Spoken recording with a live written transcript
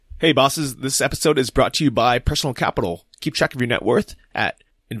Hey bosses, this episode is brought to you by Personal Capital. Keep track of your net worth at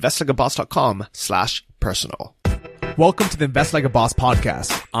investlikeaboss.com/personal. Welcome to the Invest Like a Boss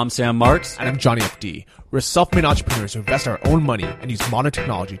podcast. I'm Sam Marks. And I'm Johnny FD. We're self-made entrepreneurs who invest our own money and use modern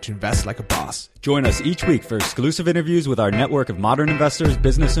technology to invest like a boss. Join us each week for exclusive interviews with our network of modern investors,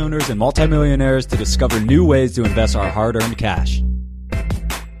 business owners, and multimillionaires to discover new ways to invest our hard-earned cash.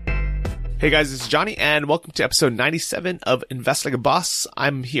 Hey guys, this is Johnny and welcome to episode 97 of Invest Like a Boss.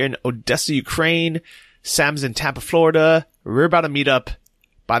 I'm here in Odessa, Ukraine. Sam's in Tampa, Florida. We're about to meet up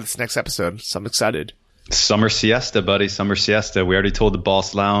by this next episode, so I'm excited. Summer siesta, buddy. Summer siesta. We already told the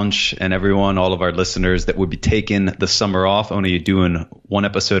Boss Lounge and everyone, all of our listeners, that we'd be taking the summer off, only doing one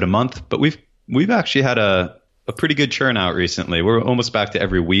episode a month. But we've actually had a pretty good churn out recently. We're almost back to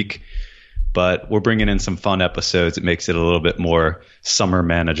every week, but we're bringing in some fun episodes. It makes it a little bit more summer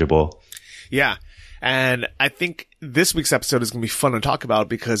manageable. Yeah. And I think this week's episode is going to be fun to talk about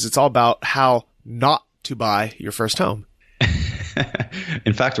because it's all about how not to buy your first home.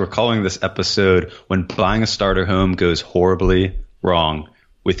 In fact, we're calling this episode When Buying a Starter Home Goes Horribly Wrong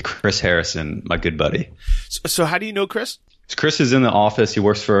with Chris Harrison, my good buddy. So how do you know Chris? Chris is in the office. He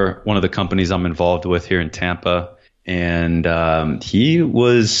works for one of the companies I'm involved with here in Tampa. And he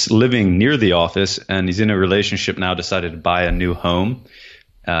was living near the office and he's in a relationship now, decided to buy a new home.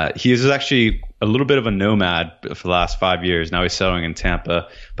 He is actually a little bit of a nomad for the last 5 years. Now he's settling in Tampa,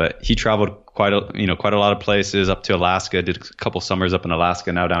 but he traveled quite a lot of places up to Alaska, did a couple summers up in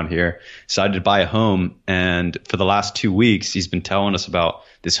Alaska, now down here, decided to buy a home. And for the last 2 weeks, he's been telling us about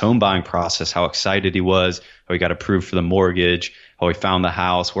this home buying process, how excited he was, how he got approved for the mortgage, how he found the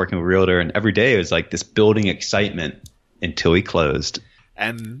house, working with a realtor. And every day it was like this building excitement until he closed.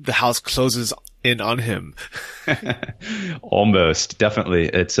 And the house closes in on him. Almost, definitely.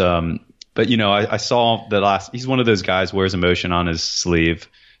 It's but I saw he's one of those guys wears emotion on his sleeve,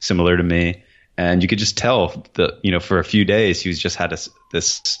 similar to me, and you could just tell that for a few days he just had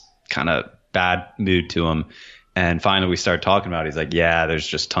this kind of bad mood to him. And finally we started talking about it. He's like, yeah, there's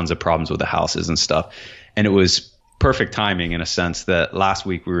just tons of problems with the houses and stuff. And it was perfect timing in a sense that last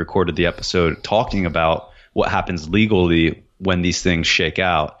week we recorded the episode talking about what happens legally when these things shake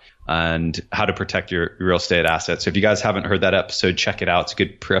out and how to protect your real estate assets. So if you guys haven't heard that episode, check it out. It's a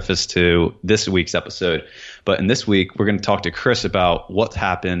good preface to this week's episode. But in this week, we're going to talk to Chris about what's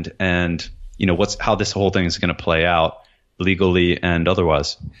happened and how this whole thing is going to play out legally and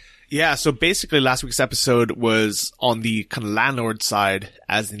otherwise. Yeah, so basically last week's episode was on the kind of landlord side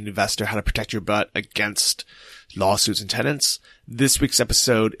as an investor, how to protect your butt against lawsuits and tenants. This week's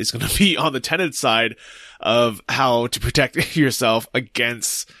episode is going to be on the tenant side of how to protect yourself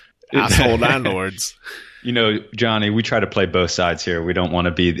against asshole landlords. Johnny, we try to play both sides here. We don't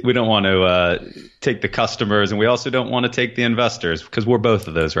want to take the customers and we also don't want to take the investors because we're both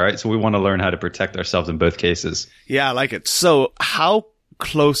of those, right? So we want to learn how to protect ourselves in both cases. Yeah, I like it. So how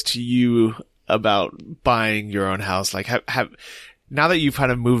close to you about buying your own house? Like now that you've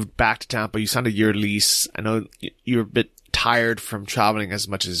kind of moved back to Tampa, you signed a year lease. I know you're a bit tired from traveling as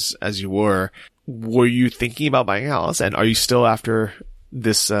much as you were. Were you thinking about buying a house? And are you still after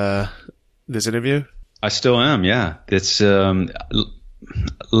this interview? I still am. Yeah. It's,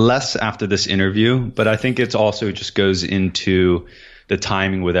 less after this interview, but I think it's also just goes into the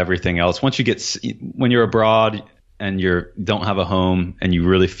timing with everything else. When you're abroad and don't have a home and you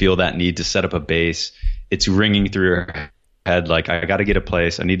really feel that need to set up a base, it's ringing through your head like, I got to get a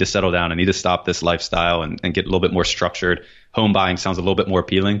place. I need to settle down. I need to stop this lifestyle and get a little bit more structured. Home buying sounds a little bit more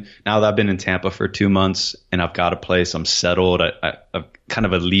appealing. Now that I've been in Tampa for 2 months and I've got a place, I'm settled. I've kind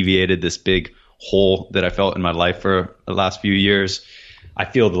of alleviated this big hole that I felt in my life for the last few years. I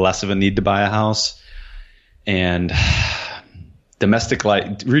feel less of a need to buy a house. And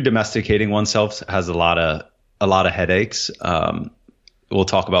redomesticating oneself has a lot of headaches. We'll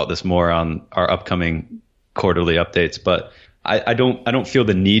talk about this more on our upcoming quarterly updates, but I don't feel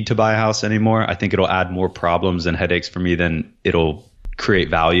the need to buy a house anymore. I think it'll add more problems and headaches for me than it'll create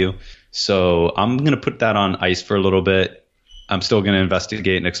value. So I'm going to put that on ice for a little bit. I'm still going to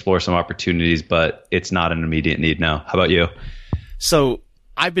investigate and explore some opportunities, but it's not an immediate need now. How about you? So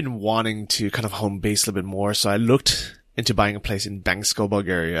I've been wanting to kind of home base a little bit more. So I looked into buying a place in Bansko,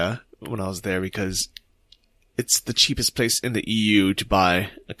 Bulgaria when I was there because it's the cheapest place in the EU to buy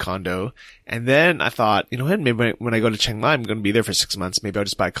a condo. And then I thought, maybe when I go to Chiang Mai, I'm going to be there for 6 months. Maybe I'll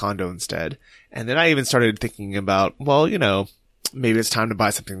just buy a condo instead. And then I even started thinking about, maybe it's time to buy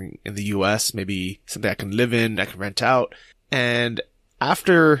something in the US, maybe something I can live in, I can rent out. And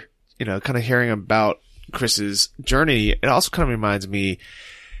after, kind of hearing about Chris's journey, it also kind of reminds me,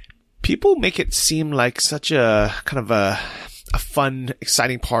 people make it seem like such a kind of a a fun,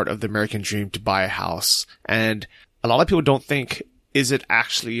 exciting part of the American dream to buy a house. And a lot of people don't think, is it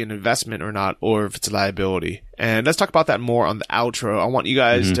actually an investment or not, or if it's a liability? And let's talk about that more on the outro. I want you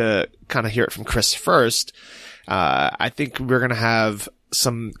guys to kind of hear it from Chris first. I think we're going to have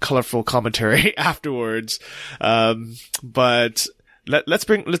some colorful commentary afterwards. But let's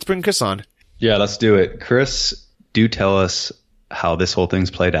bring Chris on. Yeah, let's do it. Chris, do tell us how this whole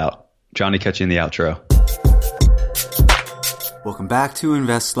thing's played out. Johnny, catch you in the outro. Welcome back to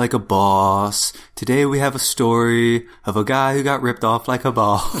Invest Like a Boss. Today we have a story of a guy who got ripped off like a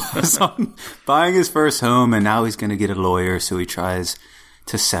boss on buying his first home, and now he's going to get a lawyer, so he tries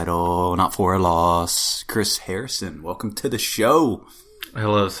to settle, not for a loss. Chris Harrison, welcome to the show.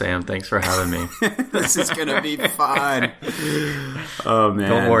 Hello, Sam. Thanks for having me. This is going to be fun. Oh, man.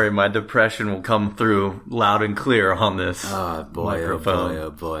 Don't worry. My depression will come through loud and clear on this Oh,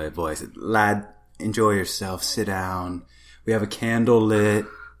 microphone. boy. Lad, enjoy yourself. Sit down. We have a candle lit.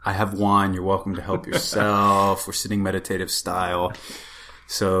 I have wine. You're welcome to help yourself. We're sitting meditative style.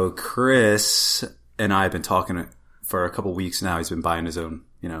 So Chris and I have been talking for a couple weeks now. He's been buying his own,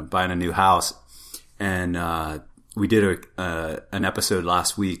 buying a new house. And we did an episode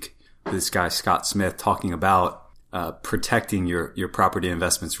last week with this guy, Scott Smith, talking about protecting your property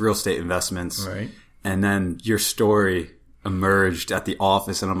investments, real estate investments. Right. And then your story emerged at the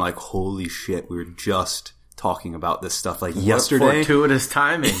office, and I'm like, holy shit, we were just talking about this stuff yesterday. What fortuitous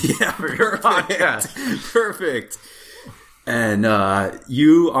timing. Yeah, for your podcast. Perfect. And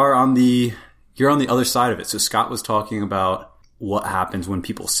you're on the other side of it. So Scott was talking about what happens when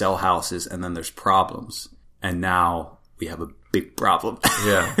people sell houses and then there's problems. And now we have a big problem.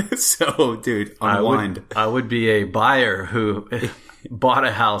 Yeah. So, dude, unwind. I would be a buyer who bought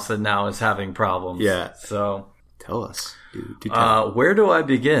a house and now is having problems. Yeah. So tell us. Do tell. Where do I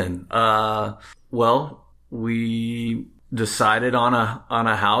begin? Well, we decided on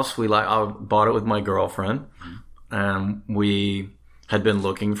a house. I bought it with my girlfriend, and we had been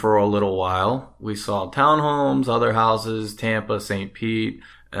looking for a little while. We saw townhomes, other houses, Tampa, St. Pete.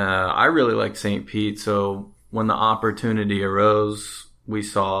 I really liked St. Pete, so when the opportunity arose, we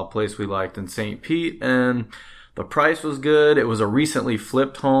saw a place we liked in St. Pete, and the price was good. It was a recently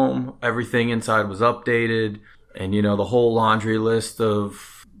flipped home. Everything inside was updated, and the whole laundry list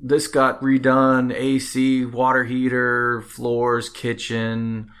of this got redone, AC, water heater, floors,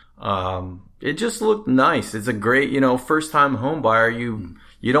 kitchen. It just looked nice. It's a great, first time home buyer. You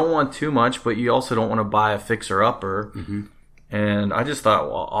don't want too much, but you also don't want to buy a fixer upper. Mm-hmm. And I just thought,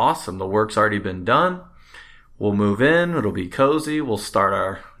 well, awesome. The work's already been done. We'll move in. It'll be cozy. We'll start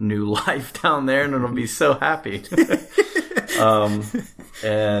our new life down there, and it'll be so happy.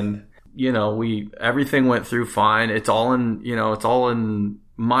 And everything went through fine. It's all in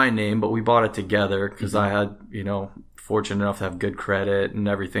my name, but we bought it together because I had, fortunate enough to have good credit, and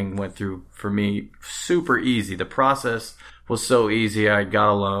everything went through for me super easy. The process was so easy. I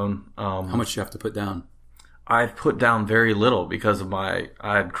got a loan. How much do you have to put down? I put down very little because of I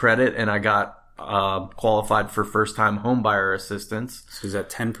had credit, and I got qualified for first time home buyer assistance. So is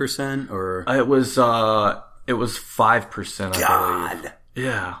that 10% or? It was 5%. I believe.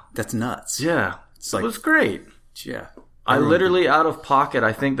 Yeah, that's nuts. Yeah, it was great. Yeah. I literally out of pocket.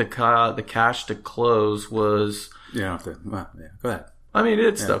 I think the cash to close was. Yeah. Go ahead. I mean,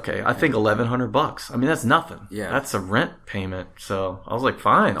 it's okay. I think $1,100. I mean, that's nothing. Yeah. That's a rent payment. So I was like,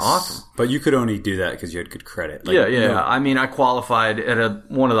 fine, awesome. But you could only do that because you had good credit. Yeah. No. I mean, I qualified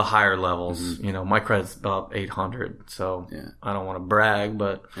at one of the higher levels. Mm-hmm. My credit's about 800. So I don't want to brag,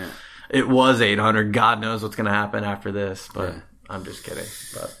 but it was 800. God knows what's going to happen after this. But I'm just kidding.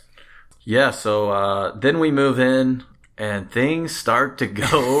 But so then we move in. And things start to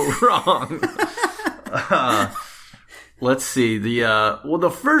go wrong. Let's see.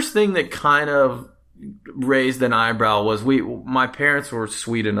 The first thing that kind of raised an eyebrow was my parents were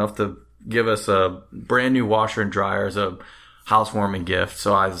sweet enough to give us a brand new washer and dryer as a housewarming gift.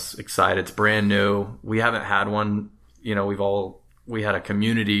 So I was excited. It's brand new. We haven't had one. We had a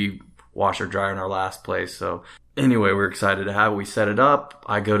community washer dryer in our last place. So anyway, we're excited to have it. We set it up.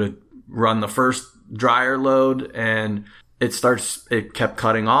 I go to run the first dryer load, and it kept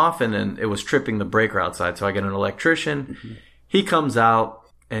cutting off, and then it was tripping the breaker outside. So I get an electrician. Mm-hmm. He comes out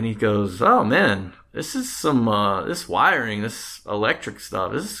and he goes, "Oh man, this is some this wiring, this electric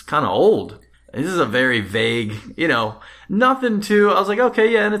stuff. This is kind of old. This is a very vague, nothing to." I was like,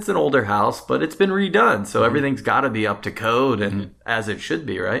 "Okay, yeah, and it's an older house, but it's been redone, so everything's got to be up to code and as it should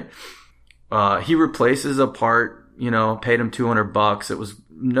be, right?" He replaces a part, paid him $200. It was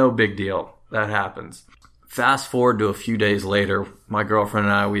no big deal. That happens. Fast forward to a few days later, my girlfriend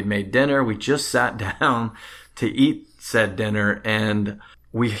and I, we'd made dinner. We just sat down to eat said dinner, and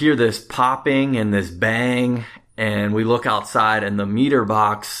we hear this popping and this bang, and we look outside, and the meter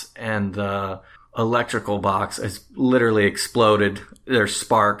box and the electrical box has literally exploded. There's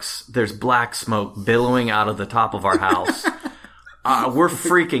sparks. There's black smoke billowing out of the top of our house. We're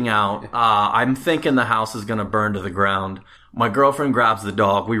freaking out. I'm thinking the house is going to burn to the ground. My girlfriend grabs the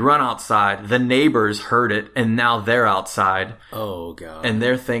dog. We run outside. The neighbors heard it, and now they're outside. Oh, God. And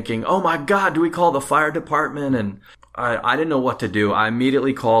they're thinking, oh, my God, do we call the fire department? And I didn't know what to do. I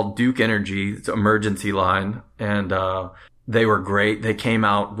immediately called Duke Energy's emergency line, and they were great. They came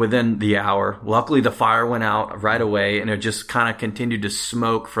out within the hour. Luckily, the fire went out right away, and it just kind of continued to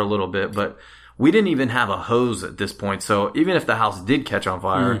smoke for a little bit. But we didn't even have a hose at this point. So even if the house did catch on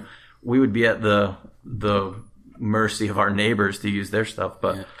fire, we would be at the mercy of our neighbors to use their stuff.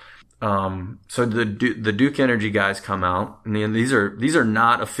 But so the Duke Energy guys come out, and these are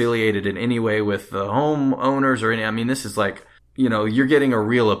not affiliated in any way with the homeowners or any. I mean, this is like, you know, you're getting a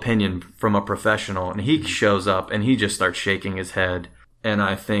real opinion from a professional, and he shows up and he just starts shaking his head, and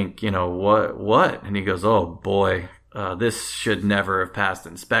I think, you know, what? And he goes, oh boy, this should never have passed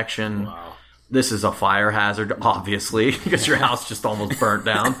inspection. Wow. This is a fire hazard, obviously, because your house just almost burnt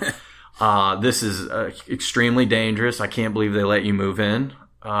down. This is extremely dangerous. I can't believe they let you move in.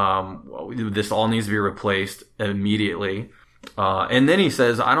 This all needs to be replaced immediately. And then he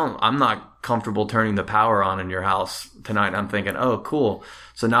says, I'm not comfortable turning the power on in your house tonight. And I'm thinking, oh, cool.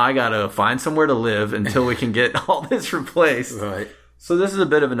 So now I got to find somewhere to live until we can get all this replaced. Right. So this is a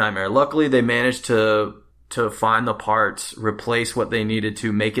bit of a nightmare. Luckily, they managed to find the parts, replace what they needed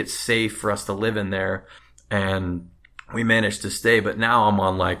to make it safe for us to live in there. And we managed to stay. But now I'm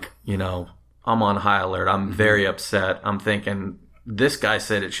on I'm on high alert. I'm very upset. I'm thinking, this guy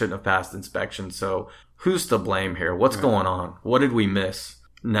said it shouldn't have passed inspection. So who's to blame here? What's going on? What did we miss?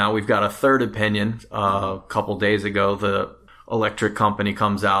 Now we've got a third opinion. A couple days ago, the electric company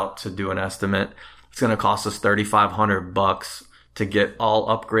comes out to do an estimate. It's going to cost us $3,500 to get all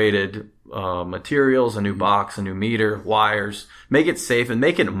upgraded materials, a new box, a new meter, wires, make it safe and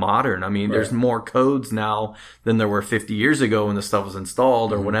make it modern. I mean, there's more codes now than there were 50 years ago when the stuff was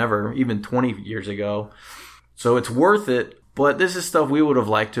installed, or whenever, even 20 years ago. So it's worth it. But this is stuff we would have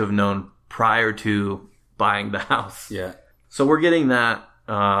liked to have known prior to buying the house. Yeah. So we're getting that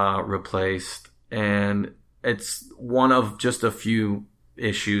replaced, and it's one of just a few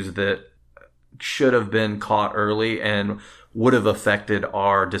issues that should have been caught early and would have affected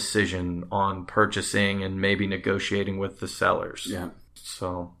our decision on purchasing and maybe negotiating with the sellers. Yeah.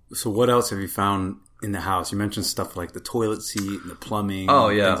 So what else have you found in the house? You mentioned stuff like the toilet seat and the plumbing. Oh,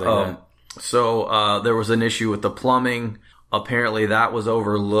 yeah. Things like that. So there was an issue with the plumbing. Apparently that was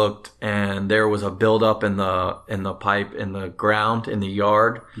overlooked, and there was a buildup in the pipe in the ground in the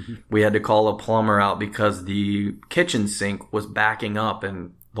yard. Mm-hmm. We had to call a plumber out because the kitchen sink was backing up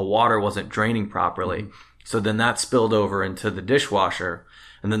and the water wasn't draining properly. Mm-hmm. So then that spilled over into the dishwasher,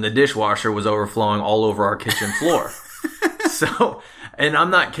 and then the dishwasher was overflowing all over our kitchen floor. So, and I'm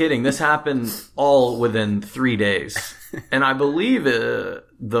not kidding, this happened all within 3 days. And I believe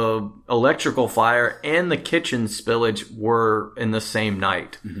the electrical fire and the kitchen spillage were in the same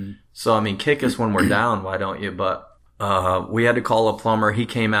night. Mm-hmm. So, I mean, kick us when we're down, why don't you? But we had to call a plumber. He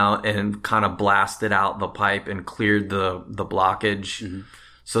came out and kind of blasted out the pipe and cleared the blockage. Mm-hmm.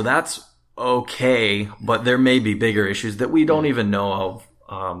 So that's okay, but there may be bigger issues that we don't even know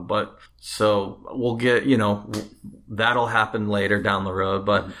of. But so we'll get, that'll happen later down the road.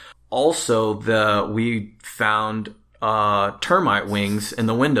 But also we found termite wings in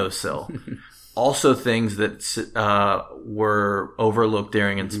the windowsill. Also things that were overlooked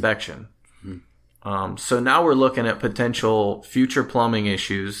during inspection. So now we're looking at potential future plumbing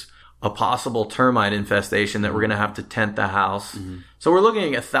issues, a possible termite infestation that we're going to have to tent the house. Mm-hmm. So we're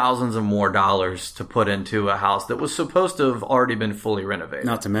looking at thousands of more dollars to put into a house that was supposed to have already been fully renovated.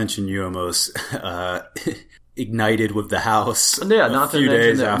 Not to mention you almost ignited with the house. Yeah, not to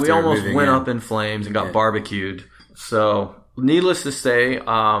mention that we almost went up in flames and got barbecued. So needless to say,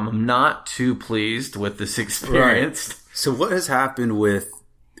 I'm not too pleased with this experience. Right. So what has happened with,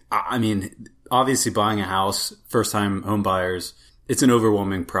 I mean, obviously buying a house, first time home buyers, it's an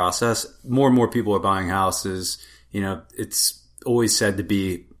overwhelming process. More and more people are buying houses. It's always said to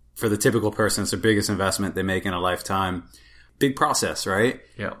be, for the typical person, it's the biggest investment they make in a lifetime. Big process, right?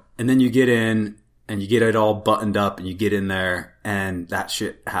 Yeah. And then you get in and you get it all buttoned up and you get in there and that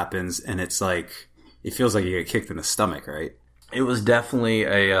shit happens and it's like, it feels like you get kicked in the stomach, right? It was definitely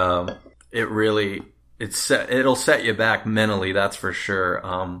it'll set you back mentally, that's for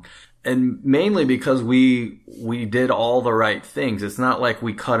sure. And mainly because we did all the right things. It's not like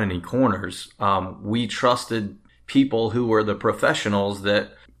we cut any corners. We trusted people who were the professionals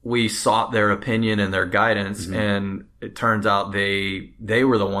that we sought their opinion and their guidance. And it turns out they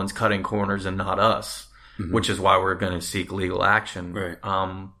were the ones cutting corners and not us, which is why we're going to seek legal action. Right.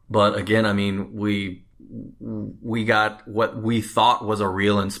 But again, I mean, we got what we thought was a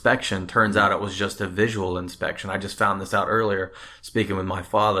real inspection. Turns out it was just a visual inspection. I just found this out earlier speaking with my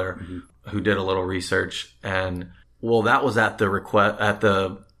father, who did a little research, and well, that was at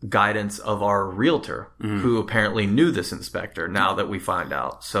the guidance of our realtor, who apparently knew this inspector, now that we find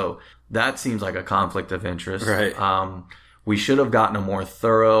out. So that seems like a conflict of interest. Right. We should have gotten a more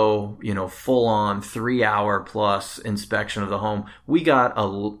thorough, full on 3-hour plus inspection of the home. We got a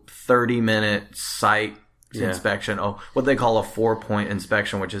 30-minute site inspection. Oh, what they call a 4-point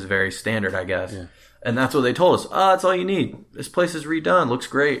inspection, which is very standard, I guess. Yeah. And that's what they told us. That's all you need. This place is redone. Looks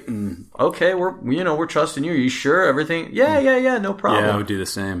great. Okay, we're trusting you. Are you sure everything? Yeah, no problem. Yeah, I would do the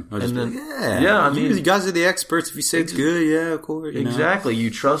same. I would just be like, I mean, you guys are the experts. If you say it's good, yeah, of course. Exactly.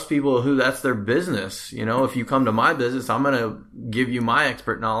 You trust people who that's their business. If you come to my business, I'm going to give you my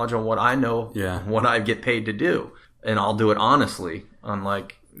expert knowledge on what I know, what I get paid to do. And I'll do it honestly,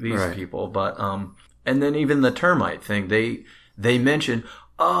 unlike these people. But, and then even the termite thing, they mentioned,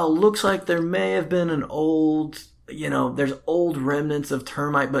 looks like there may have been an old, there's old remnants of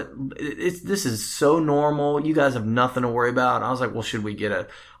termite, but this is so normal. You guys have nothing to worry about. I was like, well, should we get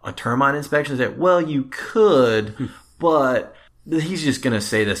a termite inspection? They said, well, you could, but he's just going to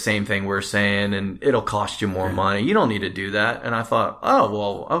say the same thing we're saying, and it'll cost you more money. You don't need to do that. And I thought,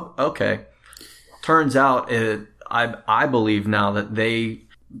 okay. Turns out I believe now that they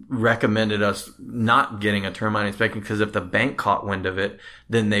recommended us not getting a termite inspection because if the bank caught wind of it,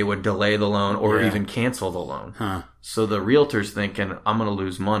 then they would delay the loan or even cancel the loan. So the realtor's thinking, I'm going to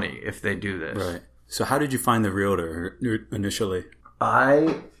lose money if they do this. Right. So how did you find the realtor initially?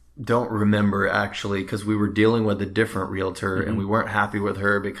 I don't remember actually, because we were dealing with a different realtor and we weren't happy with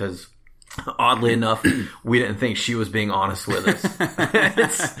her because oddly enough, we didn't think she was being honest with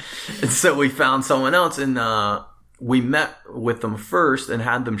us. And so we found someone else, and we met with them first and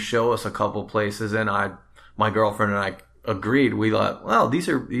had them show us a couple places, and my girlfriend and I agreed. We thought, well, these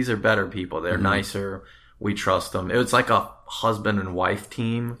are better people. They're nicer. We trust them. It was like a husband and wife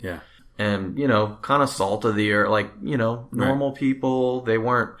team. Yeah. And, kind of salt of the earth, like, normal people.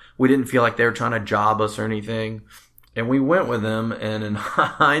 We didn't feel like they were trying to job us or anything. And we went with them, and in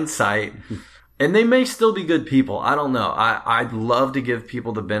hindsight, and they may still be good people. I don't know. I'd love to give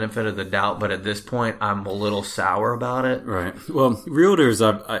people the benefit of the doubt, but at this point, I'm a little sour about it. Right. Well, realtors,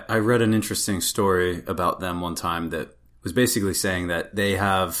 I read an interesting story about them one time that was basically saying that they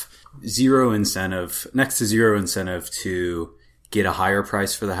have next to zero incentive to get a higher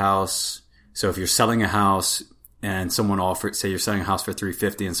price for the house. So if you're selling a house and someone say you're selling a house for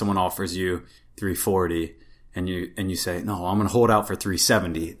 $350 and someone offers you $340, and you say, no, I'm going to hold out for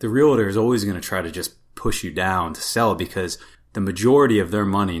 $370. The realtor is always going to try to just push you down to sell because the majority of their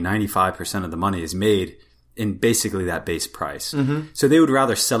money, 95% of the money, is made in basically that base price. So they would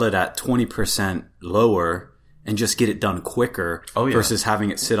rather sell it at 20% lower and just get it done quicker versus having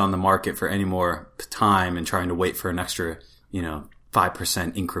it sit on the market for any more time and trying to wait for an extra,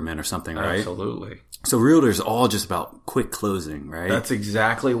 5% increment or something, right? Absolutely. So realtors are all just about quick closing, right? That's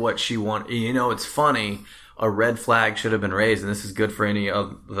exactly what she wanted. It's funny. A red flag should have been raised, and this is good for any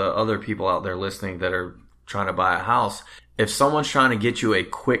of the other people out there listening that are trying to buy a house. If someone's trying to get you a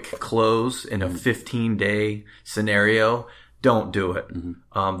quick close in a 15-day scenario, don't do it.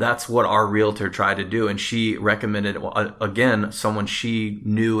 That's what our realtor tried to do, and she recommended, again, someone she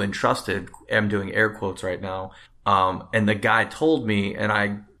knew and trusted. I'm doing air quotes right now. And the guy told me, and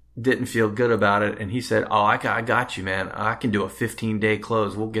I didn't feel good about it, and he said, I got you, man. I can do a 15-day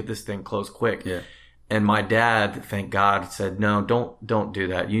close. We'll get this thing closed quick. Yeah. And my dad, thank God, said, no, don't do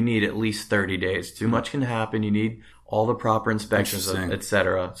that. You need at least 30 days. Too much can happen. You need all the proper inspections, et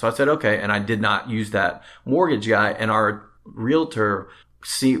cetera. So I said, okay. And I did not use that mortgage guy. And our realtor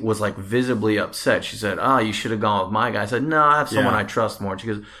was like visibly upset. She said, you should have gone with my guy. I said, no, I have someone I trust more. And she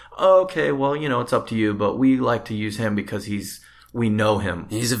goes, okay, well, it's up to you, but we like to use him because we know him.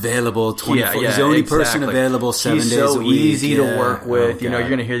 He's available 24. He's the only person available 7 days a week. He's so easy to work with. You're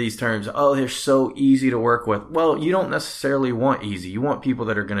going to hear these terms. Oh, they're so easy to work with. Well, you don't necessarily want easy. You want people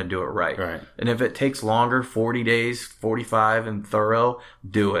that are going to do it right. Right. And if it takes longer, 40 days, 45 and thorough,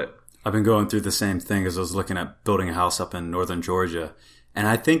 do it. I've been going through the same thing as I was looking at building a house up in northern Georgia. And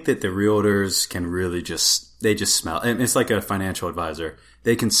I think that the realtors can really they just smell. And it's like a financial advisor.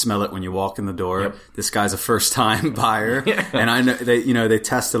 They can smell it when you walk in the door. Yep. This guy's a first time buyer. And I know they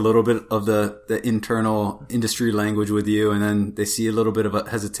test a little bit of the internal industry language with you. And then they see a little bit of a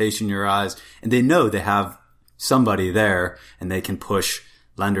hesitation in your eyes, and they know they have somebody there, and they can push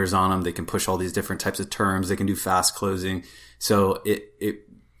lenders on them. They can push all these different types of terms. They can do fast closing. So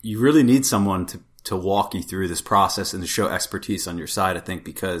you really need someone to walk you through this process and to show expertise on your side, I think,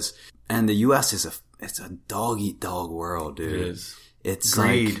 and the US it's a dog eat dog world, dude. It is. It's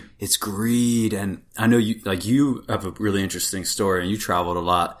Greed. like, it's greed. And I know you have a really interesting story, and you traveled a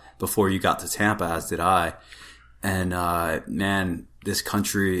lot before you got to Tampa, as did I. And, man, this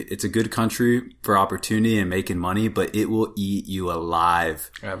country, it's a good country for opportunity and making money, but it will eat you alive.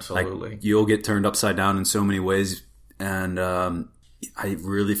 Absolutely. Like, you'll get turned upside down in so many ways. And, I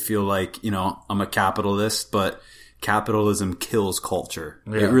really feel like, I'm a capitalist, but capitalism kills culture.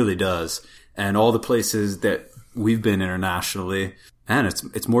 Yeah. It really does. And all the places that we've been internationally, and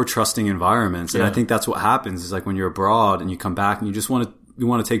it's more trusting environments. And I think that's what happens is like when you're abroad and you come back and you just want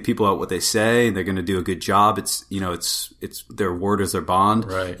to take people out what they say. They're going to do a good job. It's their word is their bond.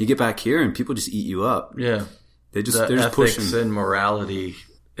 Right. You get back here and people just eat you up. Yeah. They're just Ethics pushing. and morality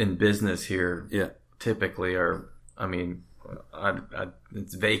in business here Yeah. typically are, I mean,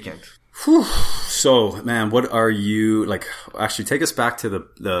 it's vacant. So, man, what are you like? Actually, take us back to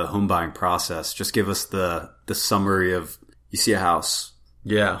the home buying process. Just give us the summary of, you see a house.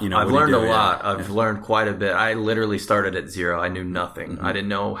 Yeah, You know, I've what do you learned do? a lot. Yeah. I've learned quite a bit. I literally started at zero. I knew nothing. Mm-hmm. I didn't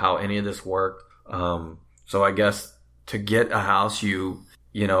know how any of this worked. So I guess to get a house, you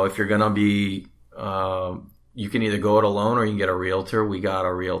know, if you're gonna be, you can either go it alone or you can get a realtor. We got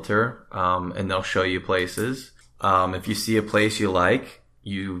a realtor, and they'll show you places. If you see a place you like,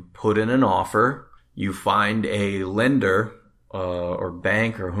 you put in an offer. You find a lender or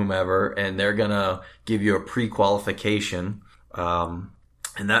bank or whomever, and they're gonna give you a pre-qualification.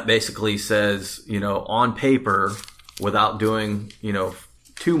 And that basically says, on paper, without doing,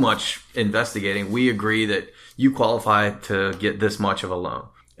 too much investigating, we agree that you qualify to get this much of a loan.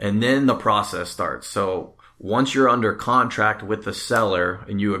 And then the process starts. So once you're under contract with the seller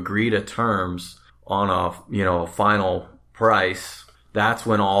and you agree to terms on a final price, that's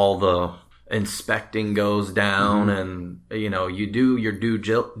when all the inspecting goes down, and, you do your due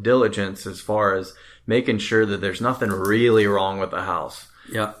diligence as far as making sure that there's nothing really wrong with the house.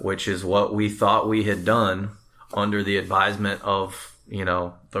 Yeah. Which is what we thought we had done under the advisement of,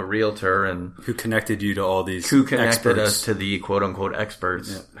 the realtor, and Who connected you to all these who connected experts? us to the quote unquote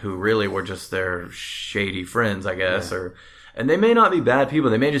experts, who really were just their shady friends, I guess, and they may not be bad people.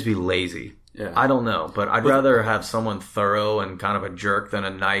 They may just be lazy. Yeah. I don't know, but I'd rather have someone thorough and kind of a jerk than a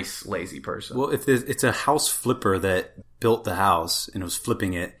nice, lazy person. Well, if it's a house flipper that built the house and was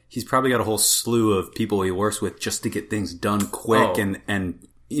flipping it, he's probably got a whole slew of people he works with just to get things done quick and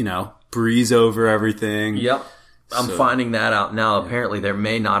breeze over everything. Yep. I'm finding that out now. Apparently there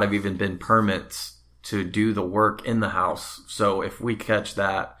may not have even been permits to do the work in the house. So if we catch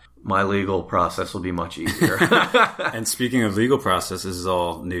that, my legal process will be much easier. And speaking of legal process, this is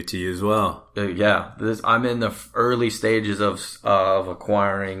all new to you as well. I'm in the early stages of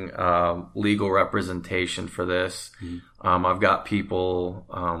acquiring legal representation for this. I've got people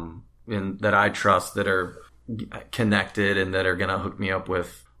that I trust that are connected and that are going to hook me up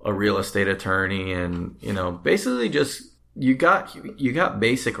with a real estate attorney, and basically just you got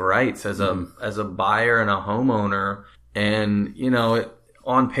basic rights as a buyer and a homeowner, and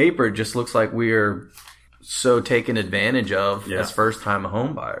on paper it just looks like we're so taken advantage of as first time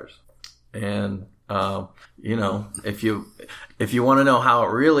home buyers. And if you want to know how it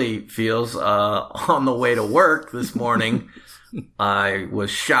really feels, on the way to work this morning I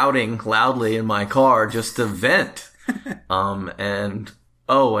was shouting loudly in my car just to vent, and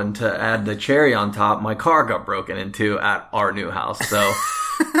to add the cherry on top, my car got broken into at our new house. So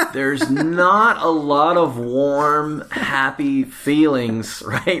there's not a lot of warm, happy feelings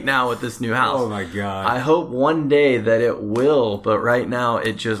right now with this new house. Oh my God. I hope one day that it will, but right now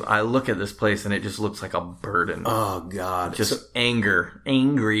I look at this place and it just looks like a burden. Oh God. Just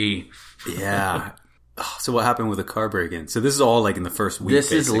angry. Yeah. So what happened with the car break-in? So this is all like in the first week.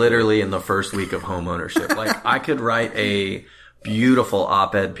 This is basically. literally in the first week of home ownership. Like I could write a beautiful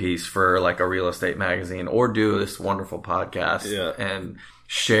op-ed piece for like a real estate magazine, or do this wonderful podcast and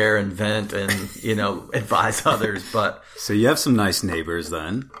share and vent and, advise others. But So you have some nice neighbors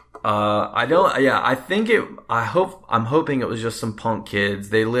then. I'm hoping it was just some punk kids.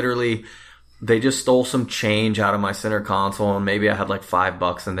 They just stole some change out of my center console, and maybe I had like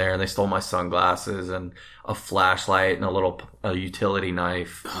 $5 in there, and they stole my sunglasses and a flashlight and a little a utility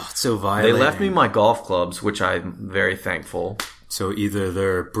knife. Oh, it's so They violating. left me my golf clubs, which I'm very thankful. So either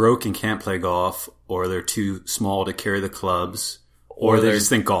they're broke and can't play golf, or they're too small to carry the clubs, or they they're- just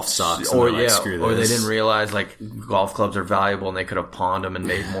think golf sucks. And Or they're like, screw this. or they didn't realize like golf clubs are valuable and they could have pawned them and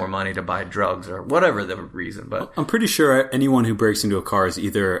made more money to buy drugs or whatever the reason. But I'm pretty sure anyone who breaks into a car is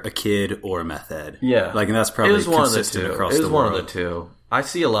either a kid or a meth head. yeah, Like, and that's it probably was one of the consistent two. across It the was world. one of the two. I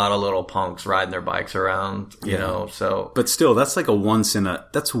see a lot of little punks riding their bikes around, you know. So But still, that's like once in a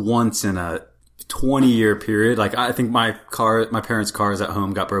 20-year period. Like, I think my parents' cars at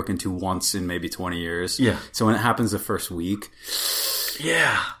home got broken into once in maybe 20 years. Yeah. So when it happens the first week,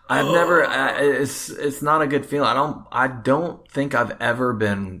 yeah, I've never. It's not a good feeling. I don't think I've ever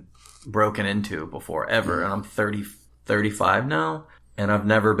been broken into before ever, and I'm 35 now, and I've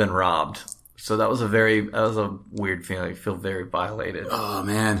never been robbed. So that was a weird feeling. I feel very violated. oh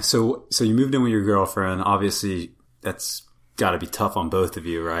man. So you moved in with your girlfriend. Obviously, that's got to be tough on both of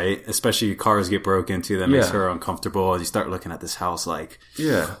you, right? Especially your cars get broken into. That makes Yeah. her uncomfortable. You start looking at this house like,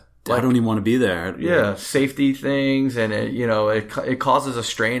 Yeah. I don't even want to be there. Yeah, safety things, and it causes a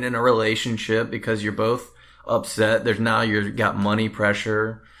strain in a relationship because you're both upset. You've got money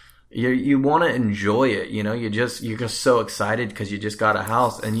pressure. You want to enjoy it, you're just so excited because you just got a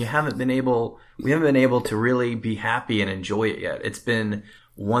house and we haven't been able to really be happy and enjoy it yet. It's been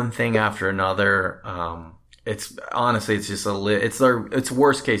one thing after another. It's honestly, it's just it's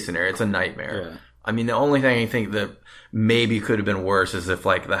worst case scenario. It's a nightmare. Yeah. I mean, the only thing I think that maybe could have been worse is if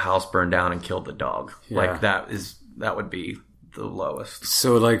like the house burned down and killed the dog. Yeah. Like that would be the lowest.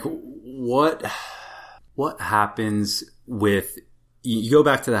 So like what happens with you go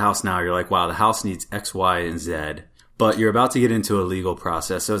back to the house now, you're like, wow, the house needs X, Y, and Z, but you're about to get into a legal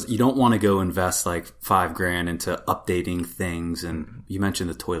process. So you don't want to go invest like $5,000 into updating things. And you mentioned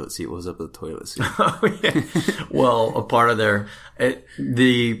the toilet seat. What was up with the toilet seat? Oh, yeah. Well, a part of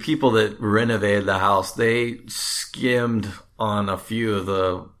the people that renovated the house, they skimmed on a few of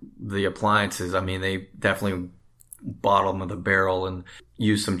the appliances. I mean, they definitely bottom of the barrel and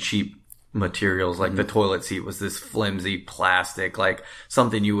used some cheap materials. Like the toilet seat was this flimsy plastic, like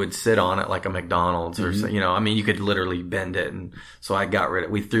something you would sit on at like a McDonald's or I mean, you could literally bend it. And so I got rid of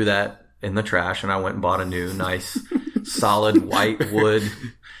it. We threw that in the trash and I went and bought a new nice solid white wood,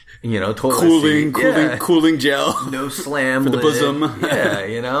 toilet seat. Cooling gel. No slam For the lid. bosom.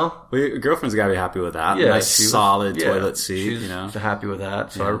 Yeah, Well, your girlfriend's got to be happy with that. Yeah, Nice she was- solid yeah, toilet seat, She was happy with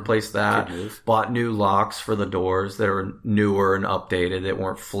that. So I replaced that. Good move. Bought new locks for the doors that were newer and updated, that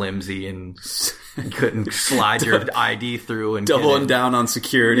weren't flimsy and you couldn't slide your ID through and Doubling get in. down on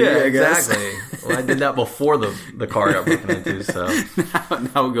security, Yeah, I guess. exactly. Well, I did that before the car got broken into, so.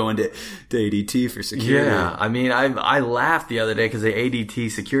 Now we're going to ADT for security. Yeah, I mean, I laughed the other day because the ADT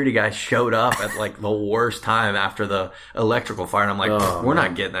security guy showed up at like the worst time after the electrical fire, and I'm like, we're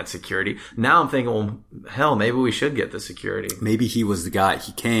not getting that security. Now I'm thinking, well, hell, maybe we should get the security. Maybe he was the guy.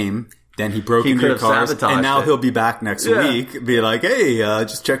 He came, then he broke He into could your have cars, sabotaged and now it. he'll be back next Yeah. week. Be like, hey,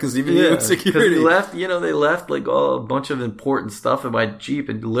 just checking see if you need Because security. they left like a bunch of important stuff in my Jeep,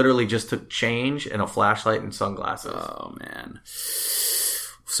 and literally just took change and a flashlight and sunglasses. Oh man.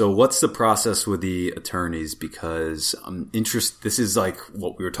 So what's the process with the attorneys? Because I'm interested. This is like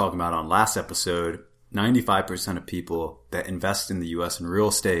what we were talking about on last episode. 95% of people that invest in the U.S. in real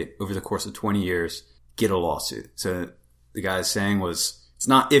estate over the course of 20 years get a lawsuit. So the guy's saying was, it's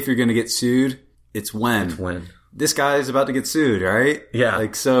not if you're going to get sued, it's when. When This guy is about to get sued, right? Yeah.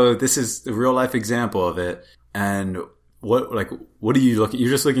 Like, so this is a real life example of it. And what are you looking? You're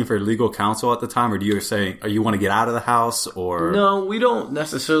just looking for legal counsel at the time, or do you saying, or you want to get out of the house, or No, we don't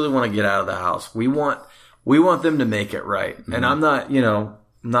necessarily want to get out of the house. We want them to make it right. Mm-hmm. And I'm not, I'm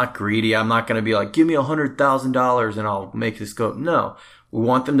not greedy. I'm not going to be like, give me $100,000 and I'll make this go. No, we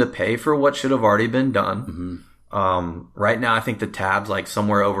want them to pay for what should have already been done. Mm-hmm. Right now, I think the tab's like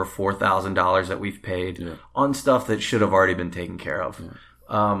somewhere over $4,000 that we've paid on stuff that should have already been taken care of.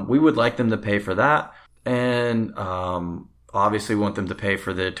 We would like them to pay for that. And, obviously we want them to pay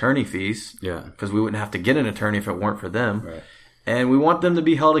for the attorney fees. Yeah. Because we wouldn't have to get an attorney if it weren't for them. Right. And we want them to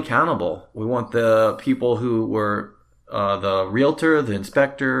be held accountable. We want the people who were, the realtor, the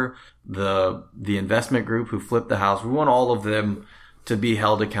inspector, the investment group who flipped the house. We want all of them to be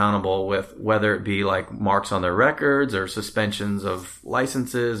held accountable, with whether it be like marks on their records or suspensions of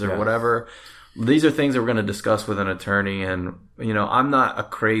licenses or whatever. These are things that we're going to discuss with an attorney. And, I'm not a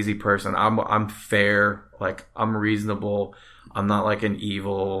crazy person. I'm fair. Like, I'm reasonable. I'm not like an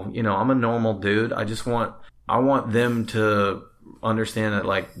evil, I'm a normal dude. I want them to understand that,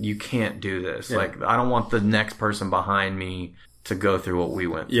 like, you can't do this. Like, I don't want the next person behind me to go through what we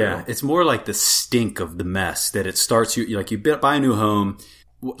went through. Yeah, it's more like the stink of the mess that it starts. You buy a new home.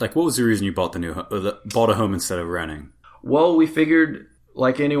 Like, what was the reason you bought bought a home instead of renting? Well, we figured,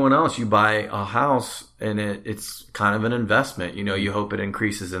 like anyone else, you buy a house and it's kind of an investment. You hope it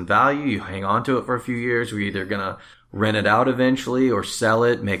increases in value. You hang on to it for a few years. We're either going to rent it out eventually or sell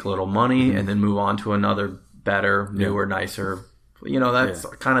it, make a little money, and then move on to another better, newer, nicer. That's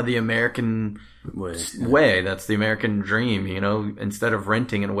kind of the American way. That's the American dream. Instead of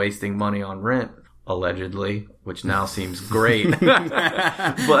renting and wasting money on rent, allegedly, which now seems great,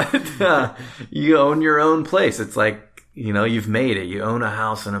 but you own your own place. It's like, you've made it. You own a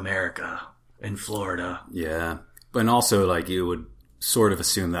house in America, in Florida. Yeah. And also, like, you would sort of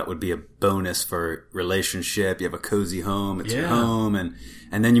assume that would be a bonus for relationship. You have a cozy home. It's your home. And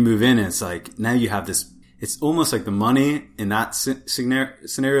then you move in and it's like, now you have this, it's almost like the money in that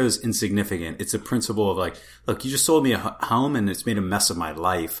scenario is insignificant. It's a principle of like, look, you just sold me a home and it's made a mess of my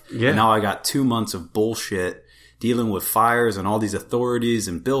life. Yeah. And now I got 2 months of bullshit dealing with fires and all these authorities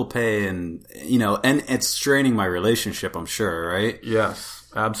and bill pay and it's straining my relationship, I'm sure, right? Yes,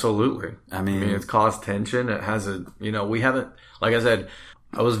 absolutely. I mean it's caused tension. It has we haven't, like I said,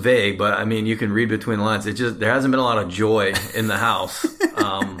 I was vague, but you can read between the lines. There hasn't been a lot of joy in the house.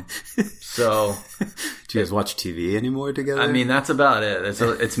 So do you guys watch TV anymore together? That's about it.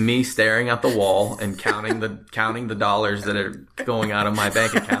 It's me staring at the wall and counting the dollars that are going out of my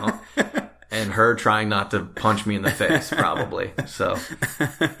bank account. And her trying not to punch me in the face, probably. So,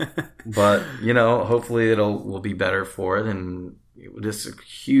 but hopefully will be better for it, and just a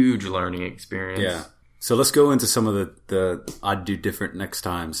huge learning experience. Yeah. So let's go into some of the I'd do different next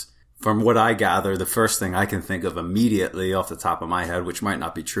times. From what I gather, the first thing I can think of immediately off the top of my head, which might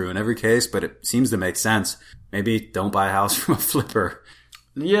not be true in every case, but it seems to make sense. Maybe don't buy a house from a flipper.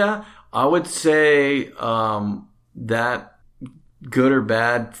 Yeah, I would say that. Good or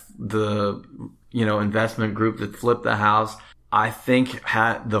bad, the investment group that flipped the house, I think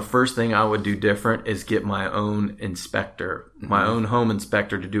the first thing I would do different is get my own inspector, my own home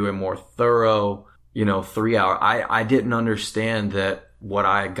inspector, to do a more thorough 3-hour. I didn't understand that what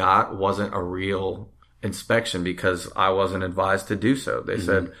I got wasn't a real inspection because I wasn't advised to do so. They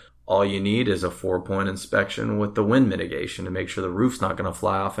said all you need is a 4-point inspection with the wind mitigation to make sure the roof's not going to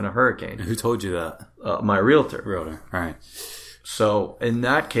fly off in a hurricane. Who told you that? My realtor. All right. So in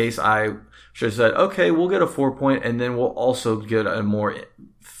that case, I should have said, okay, we'll get a 4-point, and then we'll also get a more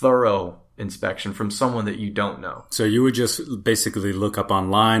thorough inspection from someone that you don't know. So you would just basically look up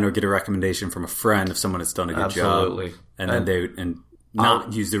online or get a recommendation from a friend of someone that's done a good job. Absolutely. And then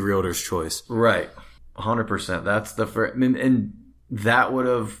not use the realtor's choice. Right. 100%. That's the first, and that would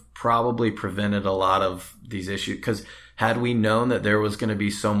have probably prevented a lot of these issues, because had we known that there was going to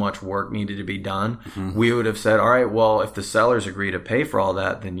be so much work needed to be done, we would have said, all right, well, if the sellers agree to pay for all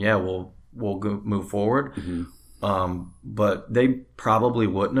that, then yeah, we'll go move forward. But they probably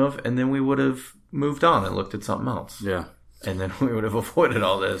wouldn't have, and then we would have moved on and looked at something else. Yeah. And then we would have avoided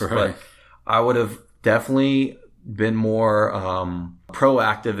all this. Right. But I would have definitely been more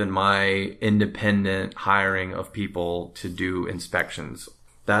proactive in my independent hiring of people to do inspections.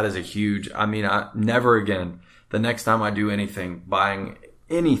 That is a huge, never again. The next time I do anything, buying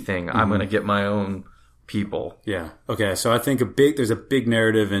anything, I'm going to get my own people. Yeah. Okay. So I think there's a big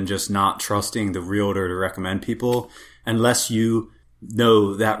narrative in just not trusting the realtor to recommend people unless you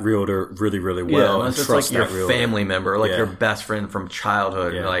know that realtor really, really well. Yeah, unless it's like your family member, like your best friend from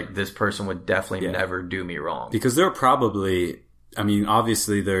childhood. Yeah. Like, this person would definitely never do me wrong. Because there are probably,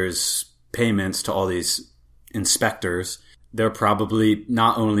 obviously there's payments to all these inspectors. They're probably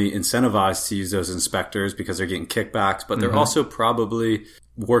not only incentivized to use those inspectors because they're getting kickbacks, but they're also probably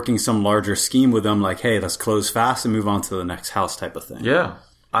working some larger scheme with them, like, hey, let's close fast and move on to the next house type of thing. Yeah.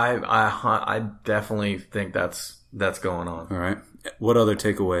 I definitely think that's going on. All right. What other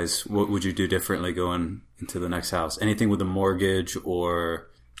takeaways? What would you do differently going into the next house? Anything with the mortgage or...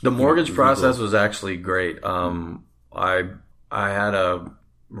 The mortgage process was actually great. I had a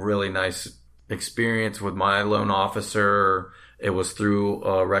really nice experience with my loan officer. It was through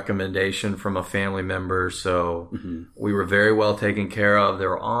a recommendation from a family member, so we were very well taken care of. They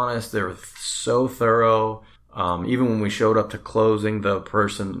were honest. They were so thorough. Even when we showed up to closing, the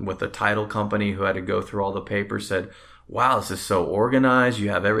person with the title company who had to go through all the papers said, "Wow, this is so organized. You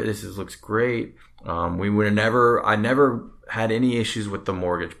have this looks great." I never had any issues with the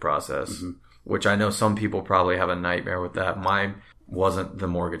mortgage process, which I know some people probably have a nightmare with that. Mine wasn't the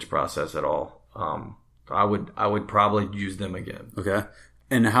mortgage process at all. I would probably use them again. Okay.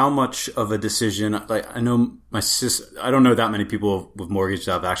 And how much of a decision, like I know my sis, I don't know that many people with mortgage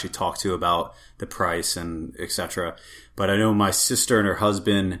that I've actually talked to about the price and et cetera. But I know my sister and her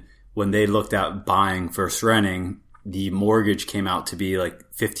husband, when they looked at buying versus renting, the mortgage came out to be like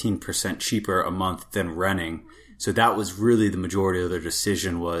 15% cheaper a month than renting. So that was really the majority of their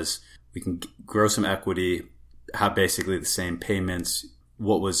decision was we can grow some equity, have basically the same payments.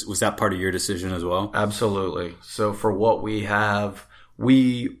 Was that part of your decision as well? Absolutely. So for what we have,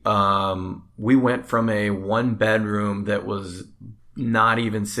 we went from a 1-bedroom that was not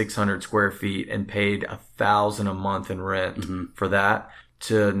even 600 square feet and paid $1,000 a month in rent for that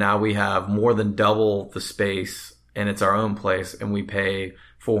to now we have more than double the space and it's our own place and we pay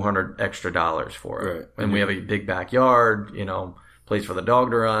 $400 extra for it. Right. And we have a big backyard, place for the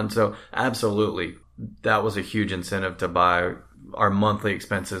dog to run. So absolutely, that was a huge incentive to buy. Our monthly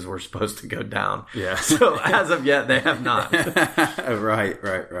expenses were supposed to go down. Yeah. So as of yet, they have not. Right.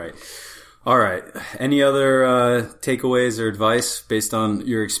 All right. Any other takeaways or advice based on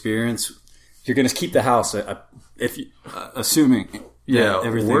your experience? You're going to keep the house, assuming. Yeah,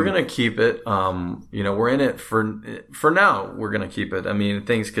 we're going to keep it. We're in it for now. We're going to keep it. I mean,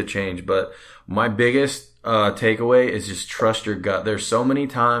 things could change, but my biggest takeaway is just trust your gut. There's so many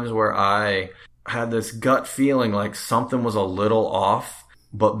times where I had this gut feeling like something was a little off,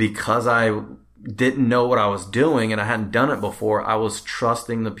 but because I didn't know what I was doing and I hadn't done it before, I was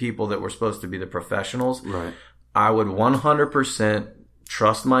trusting the people that were supposed to be the professionals. Right. I would 100%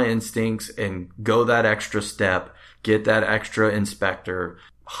 trust my instincts and go that extra step, get that extra inspector,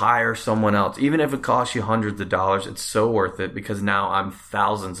 hire someone else. Even if it costs you hundreds of dollars, it's so worth it because now I'm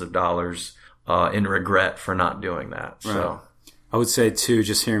thousands of dollars in regret for not doing that. Right. So I would say too,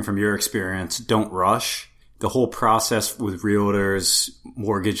 just hearing from your experience, don't rush. The whole process with realtors,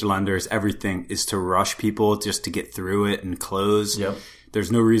 mortgage lenders, everything is to rush people just to get through it and close. Yep.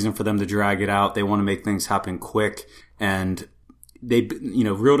 There's no reason for them to drag it out. They want to make things happen quick. And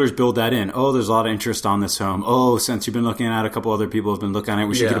realtors build that in. Oh, there's a lot of interest on this home. Oh, since you've been looking at it, a couple other people have been looking at it.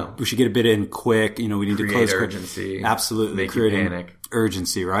 We should get a bid in quick. We need to close urgency. Absolutely. Make you panic.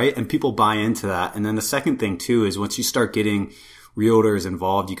 Urgency, right? And people buy into that. And then the second thing too is once you start getting realtors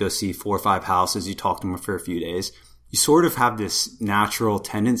involved, you go see 4 or 5 houses, you talk to them for a few days, you sort of have this natural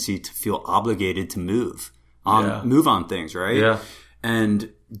tendency to feel obligated to move on things, right? Yeah.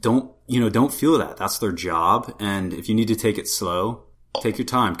 And don't feel that. That's their job. And if you need to take it slow, take your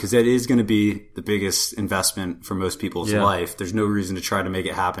time because that is going to be the biggest investment for most people's life. There's no reason to try to make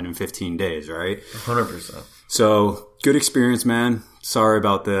it happen in 15 days, right? 100%. So good experience, man. Sorry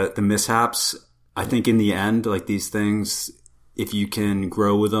about the mishaps. I think in the end, like these things, if you can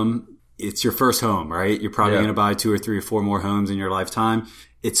grow with them, it's your first home, right? You're probably going to buy 2 or 3 or 4 more homes in your lifetime.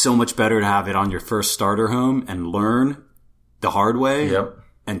 It's so much better to have it on your first starter home and learn the hard way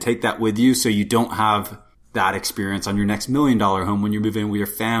and take that with you so you don't have that experience on your next $1 million home when you move in with your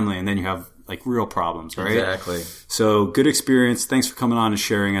family and then you have like real problems, right? Exactly. So good experience. Thanks for coming on and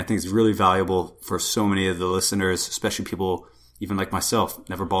sharing. I think it's really valuable for so many of the listeners, especially people even like myself,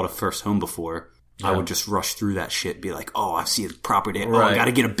 never bought a first home before. I would just rush through that shit, be like, oh, I see a property. Oh, I got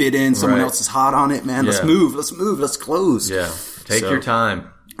to get a bid in. Someone else is hot on it, man. Let's move. Let's close. Yeah. Take your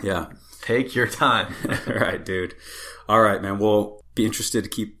time. Yeah. Take your time. All right, dude. All right, man. We'll be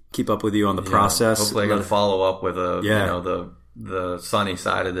interested to keep up with you on the process. Hopefully I can follow up with the sunny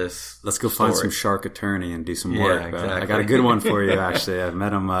side of this. Let's go find some shark attorney and do some work. Exactly. I got a good one for you, actually. I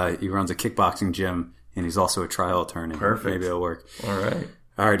met him. He runs a kickboxing gym, and he's also a trial attorney. Perfect. Maybe it'll work. All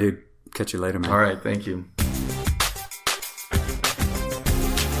right, dude. Catch you later, man. All right. Thank you.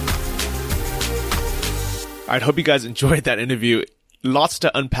 I hope you guys enjoyed that interview. Lots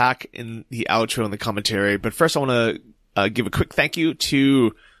to unpack in the outro and the commentary. But first, I want to give a quick thank you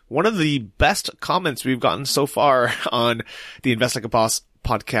to one of the best comments we've gotten so far on the Invest Like a Boss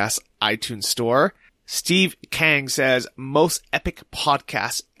podcast iTunes store. Steve Kang says, most epic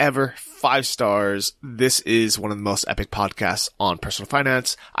podcast ever, 5 stars. This is one of the most epic podcasts on personal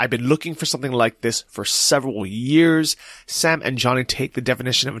finance. I've been looking for something like this for several years. Sam and Johnny take the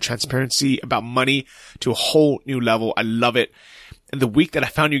definition of transparency about money to a whole new level. I love it. And the week that I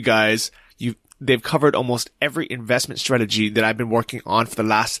found you guys, they've covered almost every investment strategy that I've been working on for the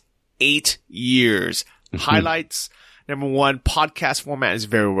last 8 years. Highlights. Number 1, podcast format is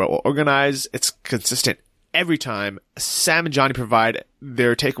very well organized. It's consistent every time. Sam and Johnny provide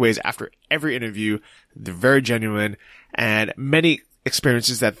their takeaways after every interview. They're very genuine, and many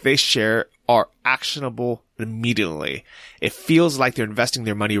experiences that they share are actionable immediately. It feels like they're investing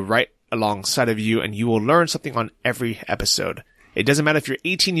their money right alongside of you, and you will learn something on every episode. It doesn't matter if you're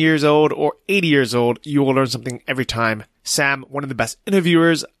 18 years old or 80 years old, you will learn something every time. Sam, one of the best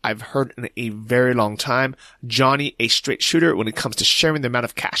interviewers I've heard in a very long time. Johnny, a straight shooter when it comes to sharing the amount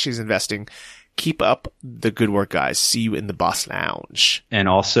of cash he's investing. Keep up the good work, guys. See you in the Boss Lounge. And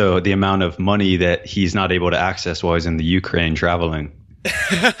also the amount of money that he's not able to access while he's in the Ukraine traveling.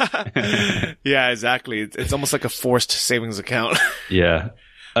 Yeah, exactly. It's almost like a forced savings account. Yeah.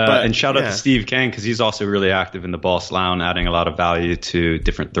 And shout out to Steve Kang, because he's also really active in the Boss Lounge, adding a lot of value to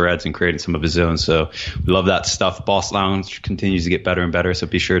different threads and creating some of his own. So we love that stuff. Boss Lounge continues to get better and better. So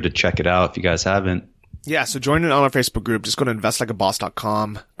be sure to check it out if you guys haven't. Yeah, so join in on our Facebook group. Just go to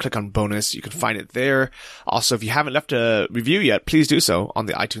investlikeaboss.com, click on bonus. You can find it there. Also, if you haven't left a review yet, please do so on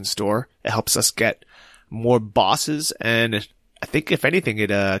the iTunes store. It helps us get more bosses, and I think if anything, it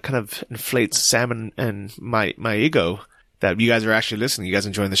kind of inflates Sam and my ego that you guys are actually listening. You guys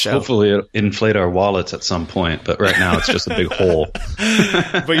enjoying the show. Hopefully it'll inflate our wallets at some point, but right now it's just a big hole.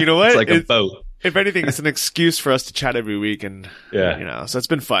 But you know what? It's like a boat. If anything, it's an excuse for us to chat every week, and so it's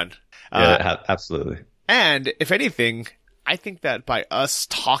been fun. Absolutely. And if anything, I think that by us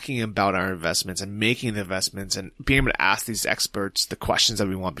talking about our investments and making the investments and being able to ask these experts the questions that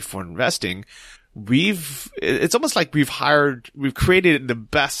we want before investing, it's almost like we've created the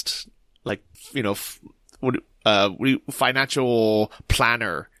best, financial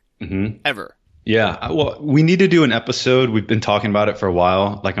planner ever. Yeah. Well, we need to do an episode. We've been talking about it for a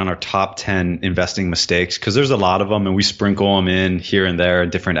while, like on our top 10 investing mistakes, because there's a lot of them and we sprinkle them in here and there in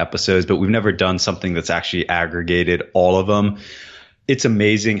different episodes, but we've never done something that's actually aggregated all of them. It's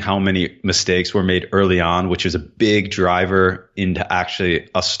amazing how many mistakes were made early on, which is a big driver into actually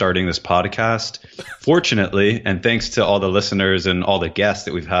us starting this podcast. Fortunately, and thanks to all the listeners and all the guests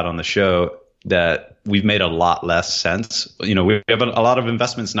that we've had on the show, that we've made a lot less sense. We have a lot of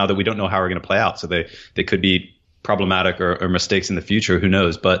investments now that we don't know how we're going to play out. So they could be problematic or mistakes in the future. Who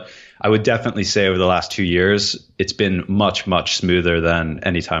knows? But I would definitely say over the last 2 years, it's been much, much smoother than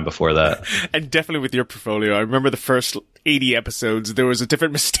any time before that. And definitely with your portfolio. I remember the first 80 episodes, there was a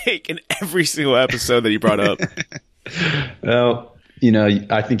different mistake in every single episode that you brought up. Well,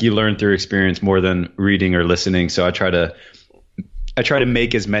 I think you learn through experience more than reading or listening. So I try to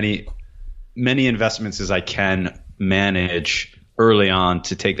make as many investments as I can manage early on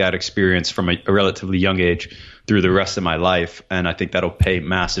to take that experience from a relatively young age through the rest of my life. And I think that'll pay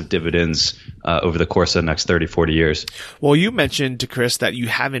massive dividends over the course of the next 30, 40 years. Well, you mentioned to Chris that you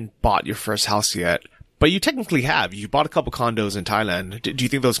haven't bought your first house yet, but you technically have. You bought a couple condos in Thailand. Do you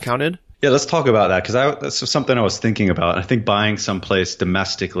think those counted? Yeah, let's talk about that, because that's something I was thinking about. I think buying someplace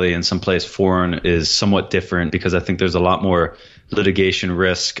domestically and someplace foreign is somewhat different, because I think there's a lot more litigation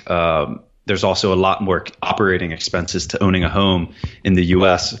risk. There's also a lot more operating expenses to owning a home in the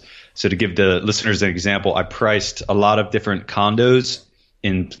U.S. So to give the listeners an example, I priced a lot of different condos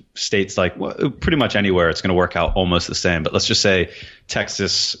in states like pretty much anywhere. It's going to work out almost the same. But let's just say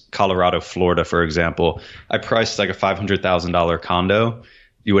Texas, Colorado, Florida, for example. I priced like a $500,000 condo.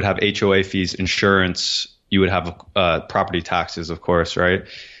 You would have HOA fees, insurance. You would have property taxes, of course, right?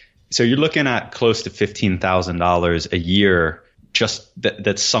 So you're looking at close to $15,000 a year. Just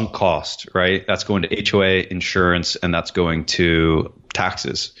that's sunk cost, right? That's going to HOA, insurance, and that's going to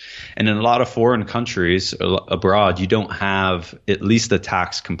taxes. And in a lot of foreign countries abroad, you don't have at least the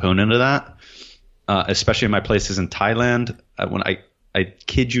tax component of that. Especially in my places in Thailand, when I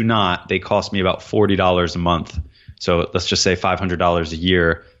kid you not, they cost me about $40 a month. So let's just say $500 a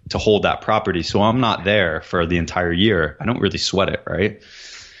year to hold that property. So I'm not there for the entire year. I don't really sweat it, right?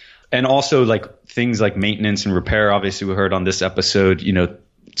 And also like things like maintenance and repair. Obviously, we heard on this episode,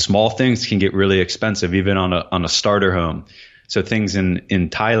 small things can get really expensive, even on a starter home. So things in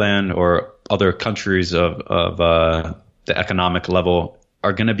Thailand or other countries of the economic level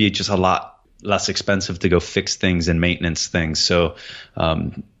are going to be just a lot less expensive to go fix things and maintenance things. So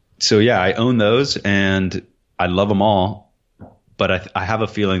yeah, I own those and I love them all. But I have a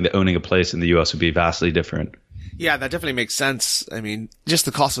feeling that owning a place in the U.S. would be vastly different. Yeah, that definitely makes sense. I mean, just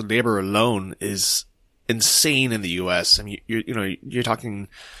the cost of labor alone is insane in the U.S. I mean, you're talking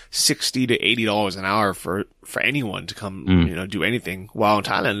 $60 to $80 an hour for anyone to come, do anything. While in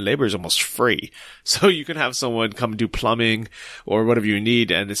Thailand, labor is almost free. So you can have someone come do plumbing or whatever you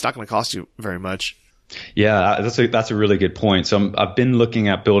need, and it's not going to cost you very much. Yeah, that's a really good point. So I've been looking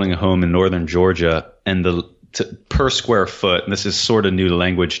at building a home in northern Georgia, and per square foot, and this is sort of new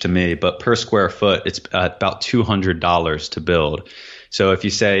language to me, but per square foot, it's about $200 to build. So if you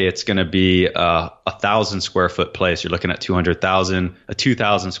say it's going to be a 1,000 square foot place, you're looking at 200,000. A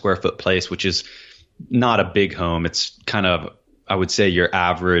 2,000 square foot place, which is not a big home. It's kind of, I would say your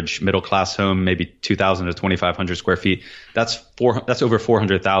average middle class home, maybe 2,000 to 2,500 square feet. That's over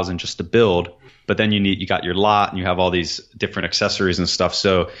 400,000 just to build. But then you got your lot and you have all these different accessories and stuff.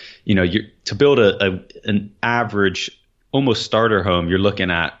 So, to build an average almost starter home, you're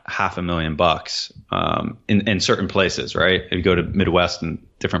looking at $500,000 in certain places, right? If you go to Midwest and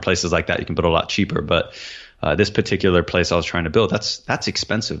different places like that, you can build a lot cheaper. But this particular place I was trying to build, that's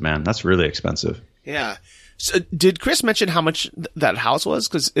expensive, man. That's really expensive. Yeah. So did Chris mention how much that house was?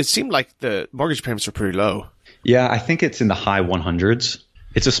 Because it seemed like the mortgage payments were pretty low. Yeah, I think it's in the high 100s.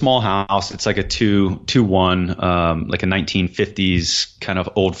 It's a small house. It's like a 2-1, like a 1950s kind of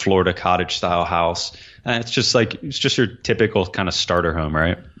old Florida cottage style house. And it's just your typical kind of starter home,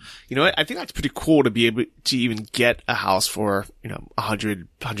 right? You know what? I think that's pretty cool to be able to even get a house for, 100,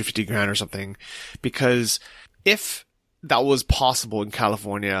 150 grand or something. Because if that was possible in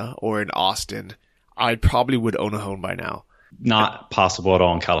California or in Austin, I probably would own a home by now. Not possible at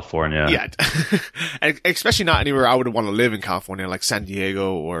all in California. Yeah. And especially not anywhere I would want to live in California, like San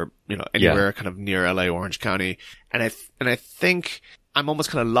Diego or, anywhere kind of near LA, Orange County. And I think I'm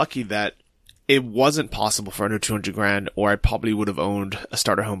almost kind of lucky that it wasn't possible for under 200 grand, or I probably would have owned a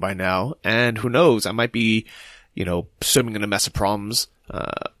starter home by now. And who knows, I might be, swimming in a mess of problems,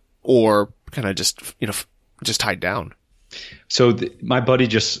 or kind of just tied down. So my buddy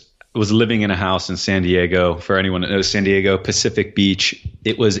just was living in a house in San Diego. For anyone that knows San Diego, Pacific Beach.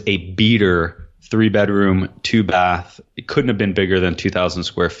 It was a beater, 3-bedroom, 2-bath. It couldn't have been bigger than 2,000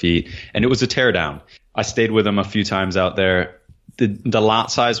 square feet. And it was a teardown. I stayed with him a few times out there. The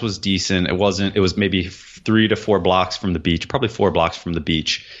lot size was decent. It was maybe 3 to 4 blocks from the beach, probably 4 blocks from the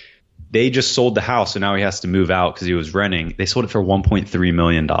beach. They just sold the house, and now he has to move out because he was renting. They sold it for $1.3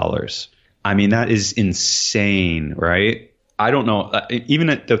 million. I mean, that is insane, right? I don't know.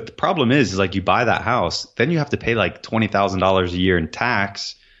 The problem is like you buy that house, then you have to pay like $20,000 a year in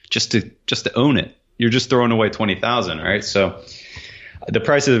tax just to own it. You're just throwing away $20,000, right? So the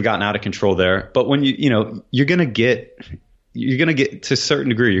prices have gotten out of control there. But when you're gonna get to a certain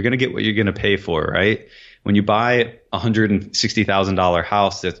degree, you're gonna get what you're gonna pay for, right? When you buy a $160,000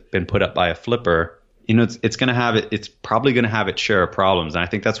 house that's been put up by a flipper, it's probably going to have its share of problems. And I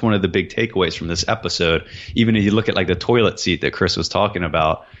think that's one of the big takeaways from this episode. Even if you look at like the toilet seat that Chris was talking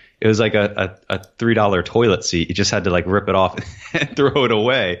about, it was like a $3 toilet seat. You just had to like rip it off and throw it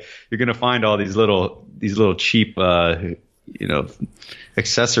away. You're going to find all these little cheap,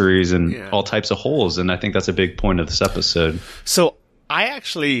 accessories and all types of holes. And I think that's a big point of this episode. So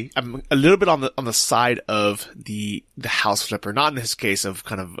I'm a little bit on the side of the house flipper, not in his case of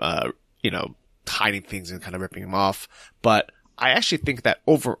kind of, hiding things and kind of ripping them off. But I actually think that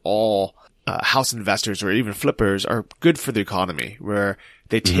overall, house investors or even flippers are good for the economy, where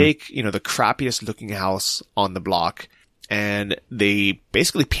they take, the crappiest looking house on the block and they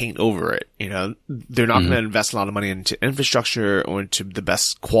basically paint over it. They're not going to invest a lot of money into infrastructure or into the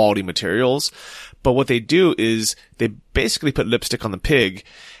best quality materials. But what they do is they basically put lipstick on the pig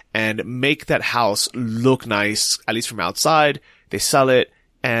and make that house look nice, at least from outside. They sell it,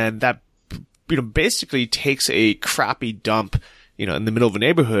 and that basically takes a crappy dump, in the middle of a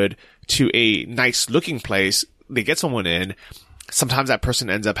neighborhood to a nice looking place. They get someone in. Sometimes that person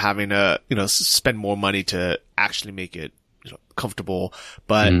ends up having to, spend more money to actually make it, comfortable,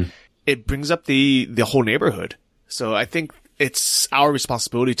 but it brings up the whole neighborhood. So I think it's our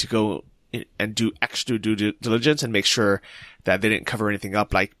responsibility to go and do extra due diligence and make sure that they didn't cover anything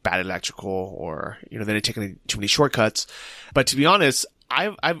up like bad electrical or, they didn't take too many shortcuts. But to be honest,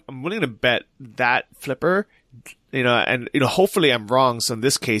 I'm willing to bet that flipper, and hopefully I'm wrong. So in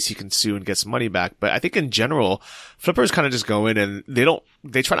this case, he can sue and get some money back. But I think in general, flippers kind of just go in and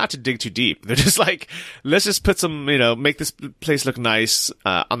they try not to dig too deep. They're just like, let's just put some, make this place look nice,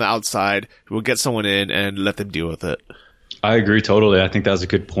 on the outside. We'll get someone in and let them deal with it. I agree totally. I think that was a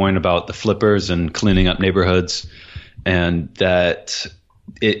good point about the flippers and cleaning up neighborhoods, and that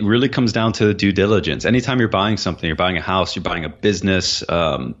it really comes down to due diligence. Anytime you're buying something, you're buying a house, you're buying a business.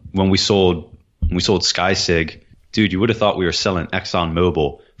 When we sold SkySig, dude, you would have thought we were selling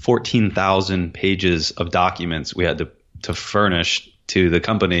ExxonMobil. 14,000 pages of documents we had to furnish to the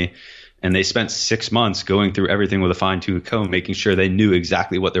company. And they spent 6 months going through everything with a fine-tooth comb, making sure they knew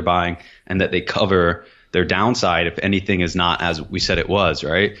exactly what they're buying and that they cover their downside if anything is not as we said it was,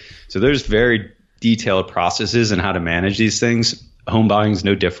 right? So there's very detailed processes in how to manage these things. Home buying is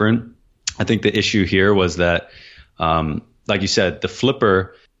no different. I think the issue here was that, like you said, the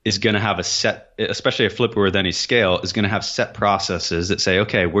flipper is going to have a set, especially a flipper with any scale, is going to have set processes that say,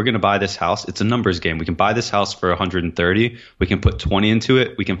 okay, we're going to buy this house. It's a numbers game. We can buy this house for 130. We can put 20 into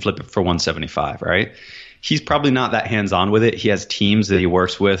it. We can flip it for 175, right? he's probably not that hands-on with it. He has teams that he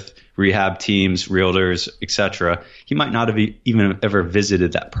works with, rehab teams, realtors, etc. He might not have even ever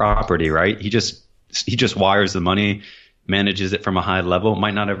visited that property, right? He just wires the money, manages it from a high level,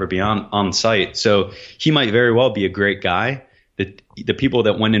 might not ever be on site. So he might very well be a great guy. The people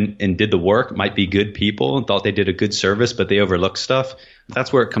that went in and did the work might be good people and thought they did a good service, but they overlooked stuff.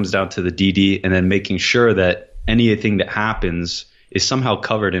 That's where it comes down to the DD, and then making sure that anything that happens is somehow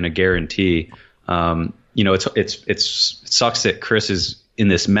covered in a guarantee. It sucks that Chris is in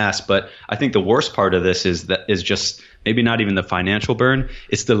this mess, but I think the worst part of this is just maybe not even the financial burn.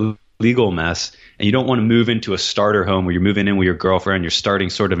 It's the legal mess. And you don't want to move into a starter home where you're moving in with your girlfriend, you're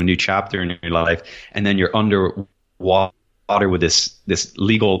starting sort of a new chapter in your life, and then you're underwater with this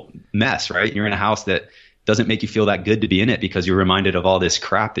legal mess, right? You're in a house that doesn't make you feel that good to be in it because you're reminded of all this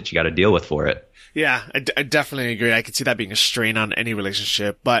crap that you got to deal with for it. Yeah, I definitely agree. I could see that being a strain on any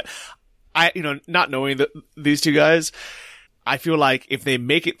relationship, but not knowing these two guys, I feel like if they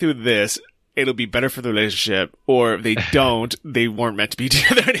make it through this, it'll be better for the relationship, or if they don't, they weren't meant to be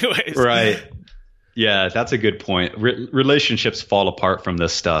together anyways. Right. Yeah, that's a good point. Relationships fall apart from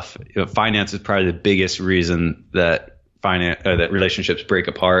this stuff. Finance is probably the biggest reason that that relationships break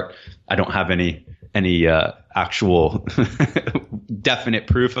apart. I don't have any actual definite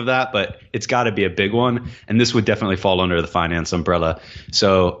proof of that, but it's got to be a big one. And this would definitely fall under the finance umbrella.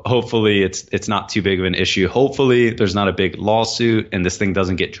 So hopefully it's not too big of an issue. Hopefully there's not a big lawsuit and this thing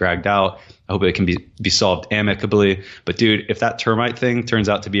doesn't get dragged out. I hope it can be solved amicably. But dude, if that termite thing turns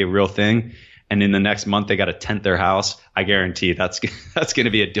out to be a real thing, and in the next month they got to tent their house, I guarantee that's going to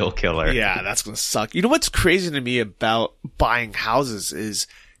be a deal killer. Yeah, that's going to suck. You know what's crazy to me about buying houses is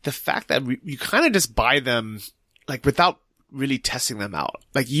the fact that you kind of just buy them like without really testing them out.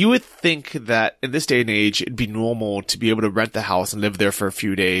 Like you would think that in this day and age, it'd be normal to be able to rent the house and live there for a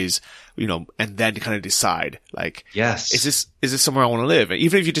few days, and then kind of decide like, yes, is this somewhere I want to live? And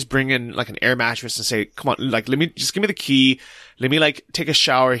even if you just bring in like an air mattress and say, come on, like, just give me the key. Let me like take a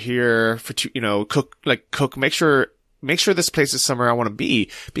shower here for cook, make sure this place is somewhere I want to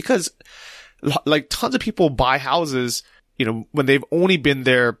be, because like tons of people buy houses when they've only been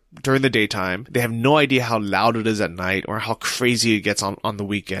there during the daytime. They have no idea how loud it is at night or how crazy it gets on the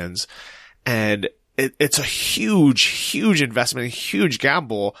weekends. And it's a huge, huge investment, a huge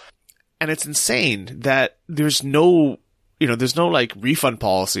gamble. And it's insane that there's no like refund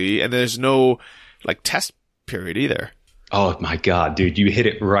policy and there's no like test period either. Oh my God, dude, you hit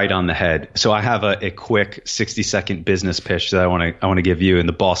it right on the head. So I have a quick 60-second business pitch that I want to give you and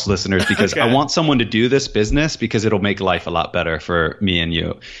the boss listeners, because okay. I want someone to do this business because it'll make life a lot better for me and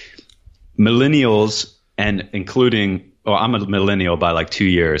you. Millennials, and I'm a millennial by like 2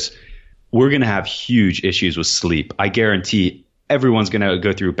 years. We're going to have huge issues with sleep. I guarantee everyone's going to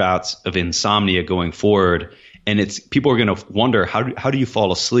go through bouts of insomnia going forward. And people are going to wonder, how do you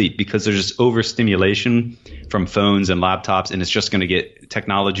fall asleep? Because there's just overstimulation from phones and laptops, and it's just going to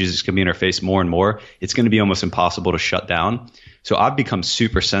technology is going to be in our face more and more. It's going to be almost impossible to shut down. So I've become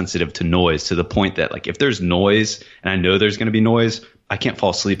super sensitive to noise, to the point that like if there's noise and I know there's going to be noise, I can't fall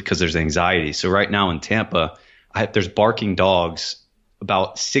asleep because there's anxiety. So right now in Tampa, there's barking dogs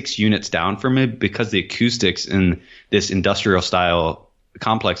about 6 units down from me because the acoustics in this industrial style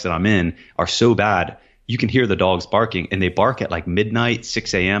complex that I'm in are so bad. You can hear the dogs barking, and they bark at like midnight,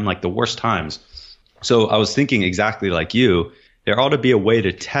 6 a.m., like the worst times. So I was thinking exactly like you, there ought to be a way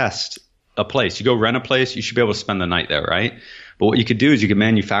to test a place. You go rent a place, you should be able to spend the night there, right? But what you could do is you could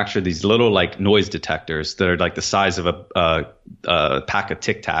manufacture these little like noise detectors that are like the size of a pack of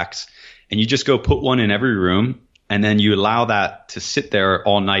Tic Tacs, and you just go put one in every room, and then you allow that to sit there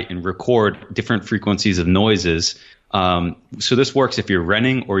all night and record different frequencies of noises. So this works if you're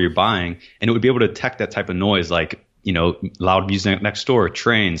renting or you're buying, and it would be able to detect that type of noise, like, loud music next door,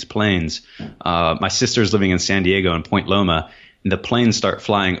 trains, planes. My sister's living in San Diego in Point Loma, and the planes start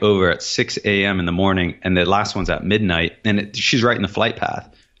flying over at 6 a.m. in the morning, and the last one's at midnight, and she's right in the flight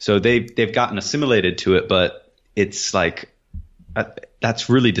path. So they've gotten assimilated to it, but it's like, that's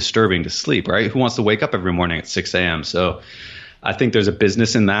really disturbing to sleep, right? Who wants to wake up every morning at 6 a.m.? So I think there's a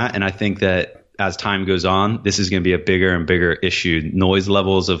business in that, and I think that as time goes on, this is going to be a bigger and bigger issue. Noise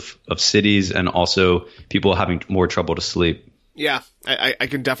levels of cities, and also people having more trouble to sleep. Yeah, I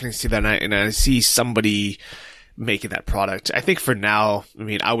can definitely see that. And I see somebody making that product. I think for now,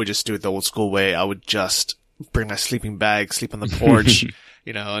 I would just do it the old school way. I would just bring my sleeping bag, sleep on the porch,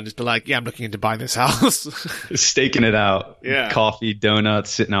 and just be like, yeah, I'm looking into buying this house. Staking it out. Yeah. Coffee,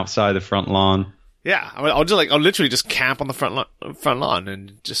 donuts, sitting outside the front lawn. Yeah. I'll literally just camp on the front lawn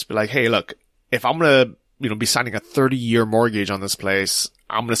and just be like, hey, look, if I'm going to, be signing a 30-year mortgage on this place,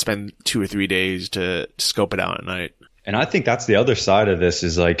 I'm going to spend 2 or 3 days to scope it out at night. And I think that's the other side of this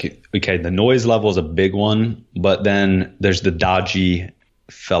is like, okay, the noise level is a big one, but then there's the dodgy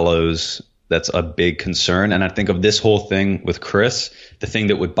fellows. That's a big concern. And I think of this whole thing with Chris, the thing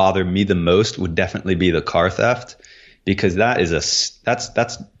that would bother me the most would definitely be the car theft, because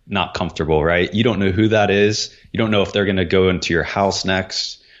that's not comfortable, right? You don't know who that is. You don't know if they're going to go into your house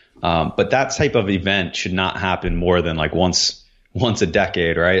next. But that type of event should not happen more than like once a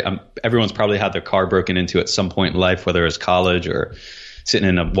decade, right? Everyone's probably had their car broken into at some point in life, whether it's college or sitting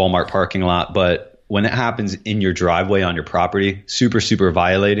in a Walmart parking lot. But when it happens in your driveway on your property, super, super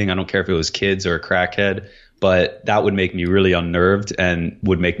violating. I don't care if it was kids or a crackhead, but that would make me really unnerved and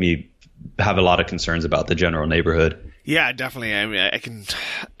would make me have a lot of concerns about the general neighborhood. Yeah, definitely. I mean,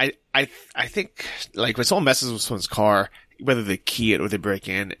 I think like when someone messes with someone's car, whether they key it or they break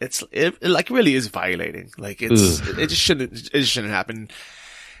in, it like really is violating. Like it just shouldn't happen.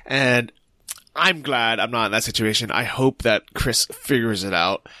 And I'm glad I'm not in that situation. I hope that Chris figures it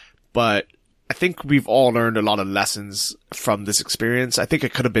out, but I think we've all learned a lot of lessons from this experience. I think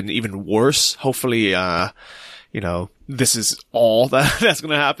it could have been even worse. Hopefully, this is all that's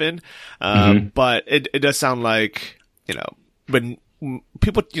going to happen. But it does sound like, when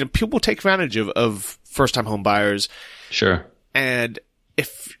people take advantage of first time home buyers. Sure. And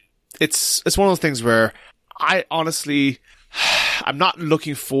if it's one of those things where I honestly, I'm not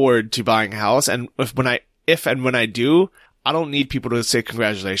looking forward to buying a house. And if and when I do, I don't need people to say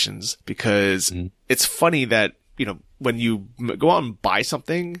congratulations, because it's funny that, when you go out and buy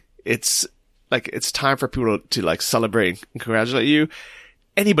something, it's like, it's time for people to like celebrate and congratulate you.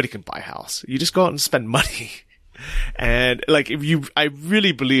 Anybody can buy a house. You just go out and spend money. And like, I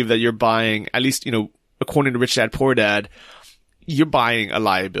really believe that you're buying, at least, according to Rich Dad Poor Dad, you're buying a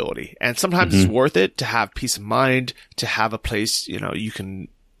liability. And sometimes it's worth it to have peace of mind, to have a place,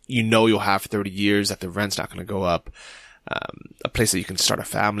 you'll have for 30 years, that the rent's not going to go up. A place that you can start a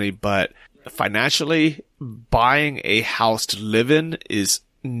family. But financially, buying a house to live in is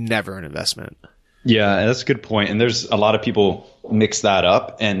never an investment. Yeah, that's a good point. And there's a lot of people mix that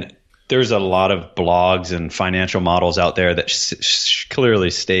up. And there's a lot of blogs and financial models out there that clearly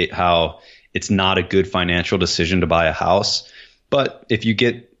state how it's not a good financial decision to buy a house. But if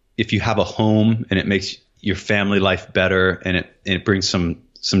you have a home and it makes your family life better and it brings some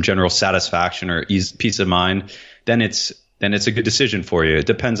general satisfaction or peace of mind, then it's a good decision for you. It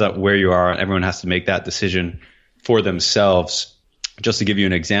depends on where you are. Everyone has to make that decision for themselves. Just to give you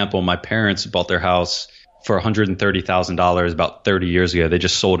an example, my parents bought their house for $130,000 about 30 years ago. They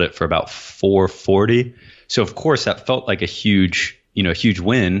just sold it for about $440,000. So of course that felt like a huge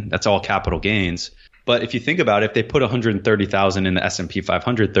win. That's all capital gains. But if you think about it, if they put $130,000 in the S&P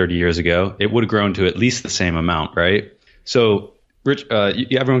 500 30 years ago, it would have grown to at least the same amount, right? So Rich,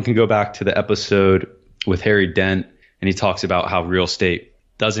 everyone can go back to the episode with Harry Dent, and he talks about how real estate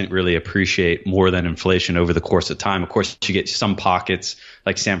doesn't really appreciate more than inflation over the course of time. Of course, you get some pockets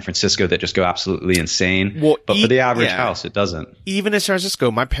like San Francisco that just go absolutely insane. But for the average house, it doesn't. Even in San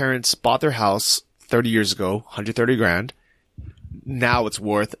Francisco, my parents bought their house 30 years ago, $130,000. Now it's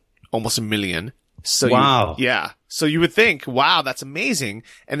worth almost $1 million. So wow. So you would think, wow, that's amazing.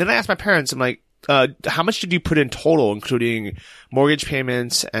 And then I asked my parents, I'm like, how much did you put in total, including mortgage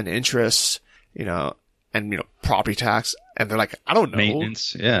payments and interest, and property tax? And they're like, I don't know.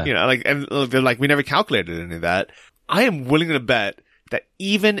 Maintenance, yeah. And they're like, we never calculated any of that. I am willing to bet that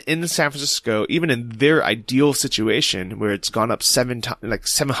even in San Francisco, even in their ideal situation where it's gone up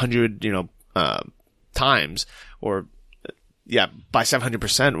 700, times, or by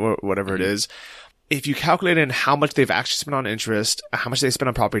 700% or whatever it is. If you calculate in how much they've actually spent on interest, how much they spend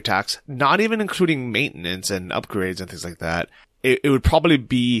on property tax, not even including maintenance and upgrades and things like that, it would probably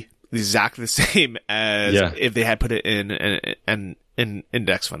be exactly the same as if they had put it in an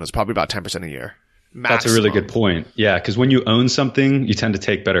index fund. It's probably about 10% a year. Maximum. That's a really good point. Yeah, because when you own something, you tend to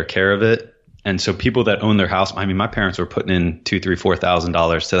take better care of it. And so people that own their house, I mean, my parents were putting in $2,000, $3,000,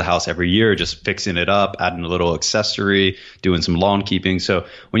 $4,000 to the house every year, just fixing it up, adding a little accessory, doing some lawn keeping. So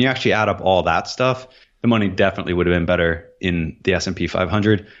when you actually add up all that stuff, the money definitely would have been better in the S&P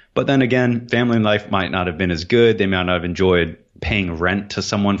 500. But then again, family life might not have been as good. They might not have enjoyed paying rent to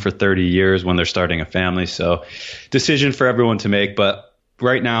someone for 30 years when they're starting a family. So decision for everyone to make. But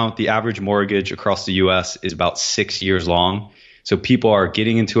right now, the average mortgage across the U.S. is about 6 years long. So people are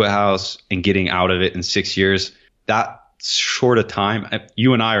getting into a house and getting out of it in 6 years. That short a time,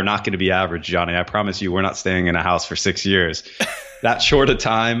 you and I are not going to be average, Johnny. I promise you, we're not staying in a house for 6 years. That short a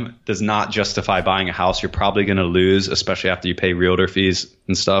time does not justify buying a house. You're probably going to lose, especially after you pay realtor fees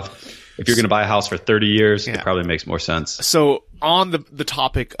and stuff. If you're going to buy a house for 30 years, it probably makes more sense. So on the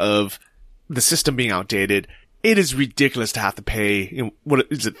topic of the system being outdated, it is ridiculous to have to pay, what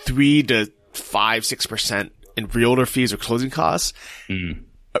is it, 3 to 5, 6% in realtor fees or closing costs.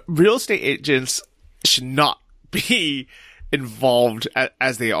 Real estate agents should not be involved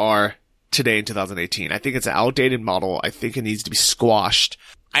as they are today in 2018. I think it's an outdated model. I think it needs to be squashed.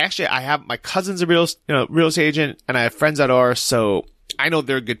 I have my cousin's a real estate agent, and I have friends that are, so I know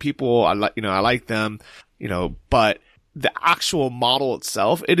they're good people. I like them, but the actual model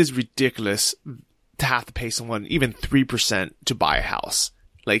itself, it is ridiculous to have to pay someone even 3% to buy a house.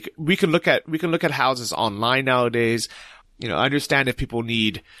 Like, we can look at houses online nowadays. I understand if people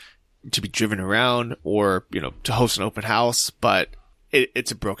need to be driven around or, to host an open house, but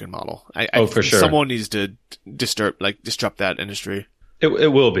it's a broken model. For sure. Someone needs to disrupt that industry.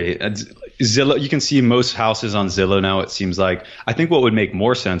 It will be. Zillow, you can see most houses on Zillow now, it seems like. I think what would make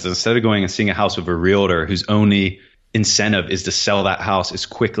more sense, instead of going and seeing a house with a realtor whose only incentive is to sell that house as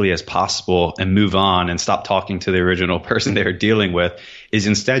quickly as possible and move on and stop talking to the original person they were dealing with, is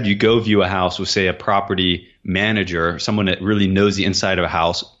instead you go view a house with, say, a property manager, someone that really knows the inside of a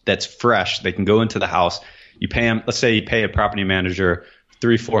house that's fresh. They can go into the house. You pay them, let's say you pay a property manager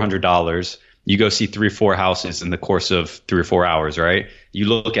 $300-400. You go see 3-4 houses in the course of 3 or 4 hours, right? You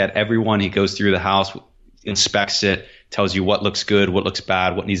look at everyone. He goes through the house, inspects it, tells you what looks good, what looks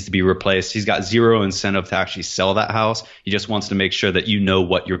bad, what needs to be replaced. He's got zero incentive to actually sell that house. He just wants to make sure that you know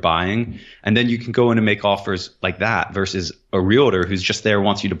what you're buying. And then you can go in and make offers like that versus a realtor who's just there,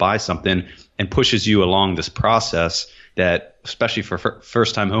 wants you to buy something and pushes you along this process that, especially for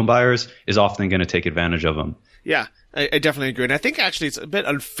first-time home buyers, is often going to take advantage of them. Yeah, I definitely agree. And I think actually it's a bit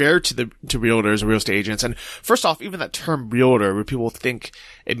unfair to realtors, real estate agents. And first off, even that term realtor, where people think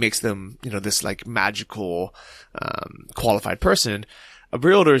it makes them, this like magical, qualified person. A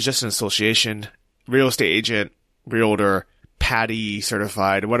realtor is just an association. Real estate agent, realtor, Patty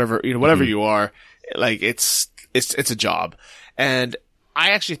certified, whatever, whatever you are, like it's a job. And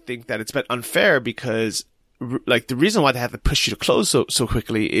I actually think that it's been unfair because like the reason why they have to push you to close so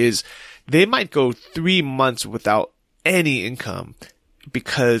quickly is they might go 3 months without any income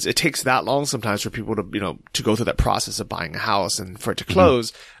because it takes that long sometimes for people to, to go through that process of buying a house and for it to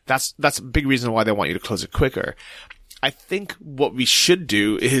close. That's a big reason why they want you to close it quicker. I think what we should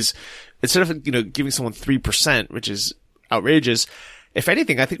do is instead of, giving someone 3%, which is outrageous, if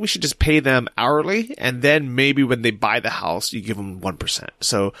anything, I think we should just pay them hourly, and then maybe when they buy the house, you give them 1%.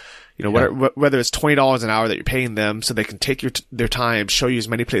 So, whether it's $20 an hour that you're paying them, so they can take their time, show you as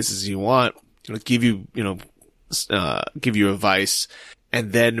many places as you want, give you advice,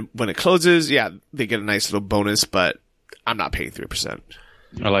 and then when it closes, they get a nice little bonus, but I'm not paying 3%.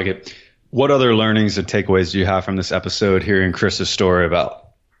 I like it. What other learnings and takeaways do you have from this episode, hearing Chris's story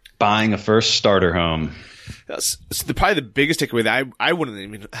about buying a first starter home? So probably the biggest takeaway that I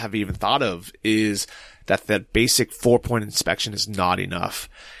wouldn't have even thought of is that basic 4-point inspection is not enough,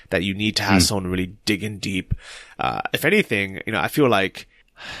 that you need to have someone really dig in deep. If anything, I feel like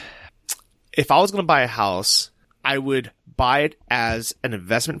if I was going to buy a house, I would buy it as an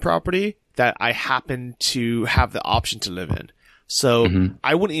investment property that I happen to have the option to live in. So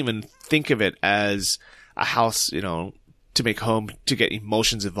I wouldn't even think of it as a house, to make home, to get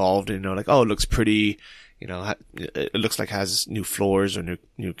emotions involved, like, oh, it looks pretty, it looks like it has new floors or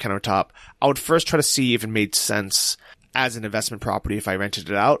new countertop. I would first try to see if it made sense as an investment property if I rented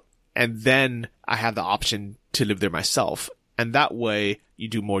it out, and then I have the option to live there myself. And that way you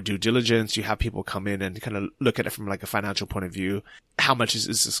do more due diligence. You have people come in and kind of look at it from like a financial point of view. How much is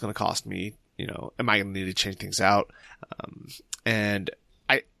this going to cost me? Am I going to need to change things out?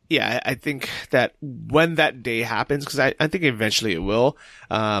 I think that when that day happens, because I think eventually it will,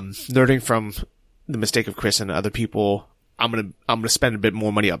 learning from the mistake of Chris and other people, I'm gonna spend a bit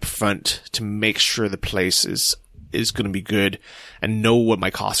more money up front to make sure the place is going to be good and know what my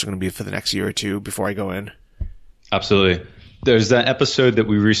costs are going to be for the next year or two before I go in. Absolutely. There's that episode that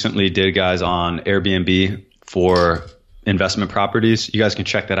we recently did, guys, on Airbnb for investment properties. You guys can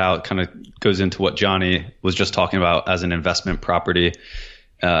check that out. It kind of goes into what Johnny was just talking about as an investment property.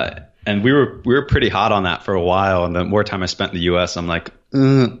 And we were pretty hot on that for a while. And the more time I spent in the US, I'm like,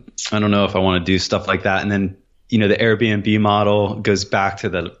 I don't know if I want to do stuff like that. And then, the Airbnb model goes back to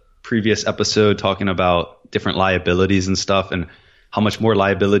the previous episode talking about different liabilities and stuff, and how much more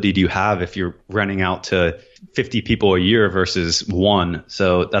liability do you have if you're renting out to 50 people a year versus one.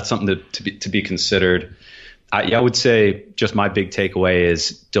 So that's something to be considered. I would say just my big takeaway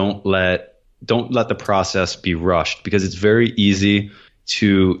is don't let the process be rushed, because it's very easy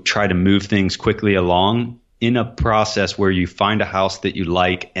to try to move things quickly along in a process where you find a house that you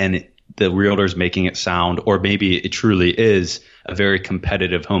like and the realtor's making it sound, or maybe it truly is a very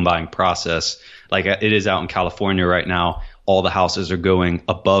competitive home buying process. Like it is out in California right now. All the houses are going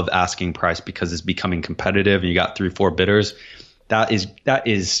above asking price because it's becoming competitive and you got 3-4 bidders. That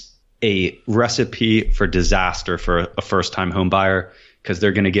is a recipe for disaster for a first-time home buyer, because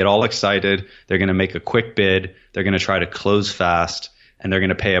they're going to get all excited. They're going to make a quick bid. They're going to try to close fast, and they're going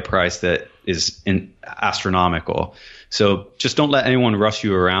to pay a price that is astronomical. So just don't let anyone rush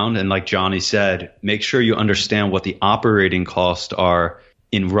you around. And like Johnny said, make sure you understand what the operating costs are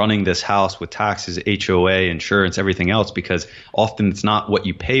in running this house with taxes, HOA, insurance, everything else, because often it's not what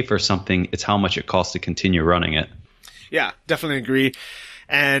you pay for something, it's how much it costs to continue running it. Yeah, definitely agree.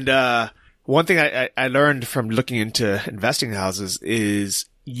 And one thing I learned from looking into investing in houses is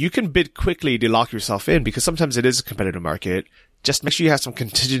you can bid quickly to lock yourself in, because sometimes it is a competitive market. Just make sure you have some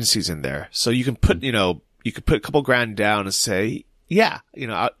contingencies in there. So you can put, you could put a couple grand down and say, yeah,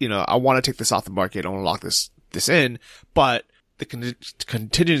 I want to take this off the market. I want to lock this in, but the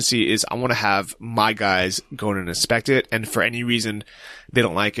contingency is I want to have my guys go in and inspect it. And for any reason they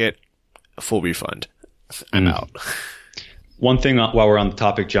don't like it, a full refund. I'm out. One thing while we're on the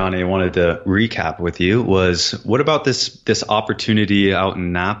topic, Johnny, I wanted to recap with you was, what about this opportunity out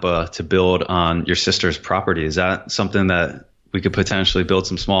in Napa to build on your sister's property? Is that something that we could potentially build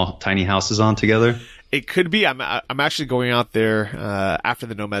some small tiny houses on together? It could be. I'm actually going out there after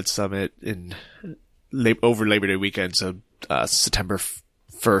the Nomad Summit over Labor Day weekend, so September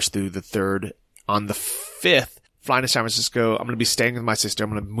 1st through the 3rd. On the 5th, flying to San Francisco. I'm going to be staying with my sister. I'm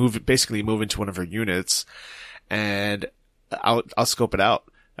going to basically move into one of her units, and I'll scope it out.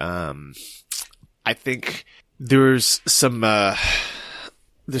 I think there's some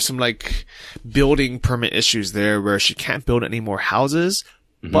like building permit issues there where she can't build any more houses,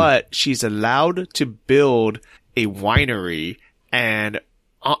 but she's allowed to build a winery. And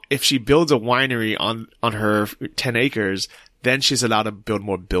if she builds a winery on her 10 acres, then she's allowed to build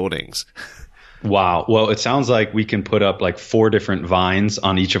more buildings. Wow. Well, it sounds like we can put up like 4 different vines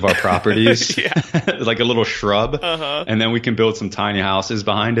on each of our properties, like a little shrub, and then we can build some tiny houses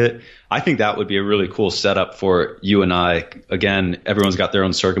behind it. I think that would be a really cool setup for you and I. Again, everyone's got their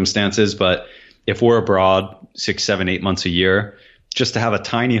own circumstances, but if we're abroad 6, 7, 8 months a year, just to have a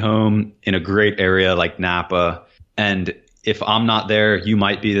tiny home in a great area like Napa, and if I'm not there, you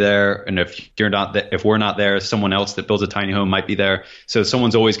might be there. And if we're not there, someone else that builds a tiny home might be there. So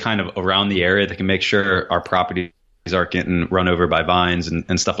someone's always kind of around the area that can make sure our properties aren't getting run over by vines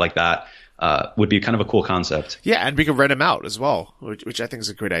and stuff like that. Would be kind of a cool concept. Yeah. And we can rent them out as well, which I think is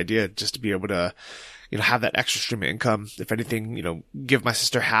a great idea, just to be able to, have that extra stream of income. If anything, give my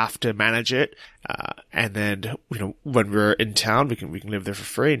sister half to manage it. And then, when we're in town, we can live there for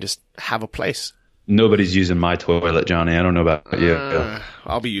free and just have a place. Nobody's using my toilet, Johnny. I don't know about you.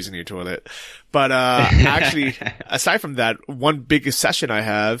 I'll be using your toilet. But actually, aside from that, one big session I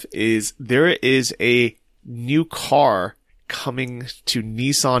have is there is a new car coming to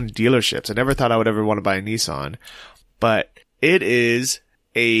Nissan dealerships. I never thought I would ever want to buy a Nissan, but it is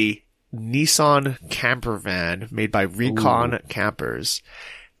a Nissan camper van made by Recon Campers.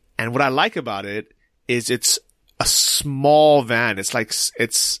 And what I like about it is it's a small van. It's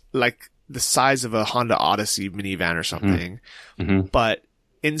like the size of a Honda Odyssey minivan or something. But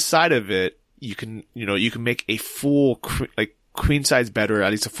inside of it, you can make a full queen size bed, or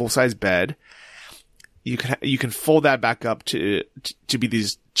at least a full size bed. You can fold that back up to be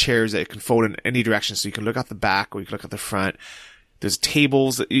these chairs that can fold in any direction. So you can look out the back or you can look out the front. There's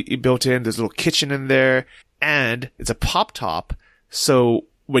tables that you built in. There's a little kitchen in there, and it's a pop top. So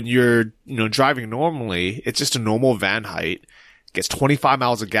when you're, driving normally, it's just a normal van height. It gets 25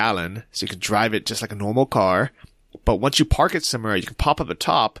 miles a gallon. So you can drive it just like a normal car. But once you park it somewhere, you can pop up the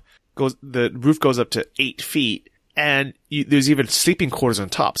top, the roof goes up to 8 feet, and there's even sleeping quarters on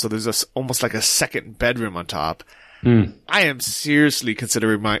top. So there's almost like a second bedroom on top. I am seriously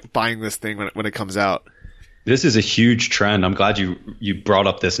considering buying this thing when it comes out. This is a huge trend. I'm glad you brought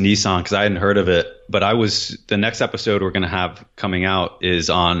up this Nissan, because I hadn't heard of it. But the next episode we're going to have coming out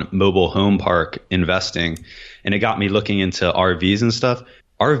is on mobile home park investing. And it got me looking into RVs and stuff.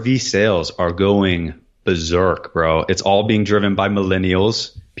 RV sales are going berserk, bro. It's all being driven by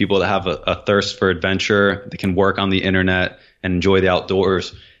millennials, people that have a thirst for adventure, that can work on the internet and enjoy the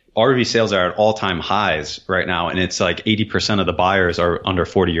outdoors. RV sales are at all-time highs right now. And it's like 80% of the buyers are under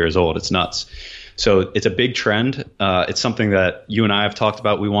 40 years old. It's nuts. So it's a big trend. It's something that you and I have talked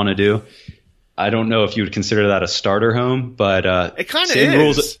about we want to do. I don't know if you would consider that a starter home, but it kind of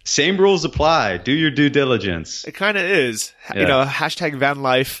is. Same rules apply. Do your due diligence. It kind of is. Yeah. Hashtag van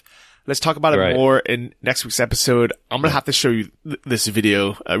life. Let's talk about it more in next week's episode. I'm going to have to show you this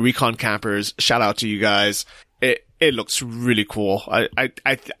video. Recon Campers, shout out to you guys. It looks really cool. I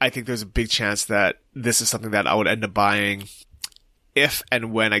think there's a big chance that this is something that I would end up buying if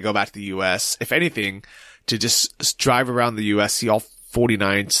and when I go back to the US. If anything, to just drive around the US, see all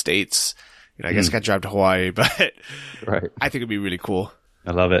 49 states. You know, I guess I can't drive to Hawaii, but I think it'd be really cool.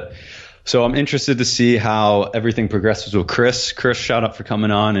 I love it. So I'm interested to see how everything progresses with Chris. Chris, shout out for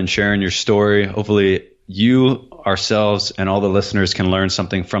coming on and sharing your story. Hopefully you, ourselves, and all the listeners can learn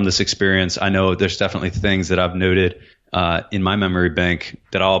something from this experience. I know there's definitely things that I've noted in my memory bank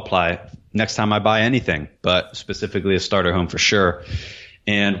that I'll apply next time I buy anything, but specifically a starter home for sure.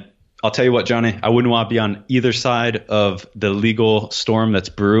 And I'll tell you what, Johnny, I wouldn't want to be on either side of the legal storm that's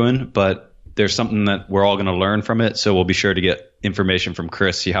brewing, but there's something that we're all going to learn from it. So we'll be sure to get information from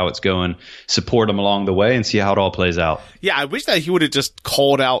Chris, see how it's going, support him along the way, and see how it all plays out. Yeah, I wish that he would have just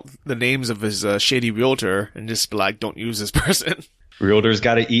called out the names of his shady realtor and just be like, don't use this person. Realtors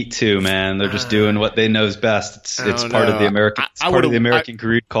got to eat too, man. They're just doing what they know is best. It's part of the American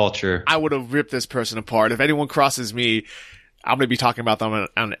greed culture. I would have ripped this person apart. If anyone crosses me, I'm going to be talking about them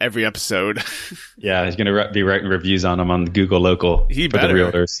on every episode. Yeah, he's going to be writing reviews on them on Google Local for the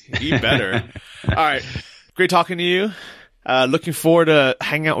realtors. He better. All right. Great talking to you. Looking forward to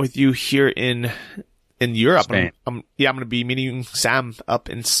hanging out with you here in Europe. Spain. I'm going to be meeting Sam up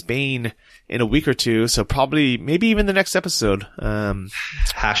in Spain in a week or two. So probably, maybe even the next episode.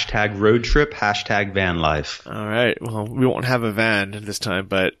 Hashtag road trip, hashtag van life. All right. Well, we won't have a van this time,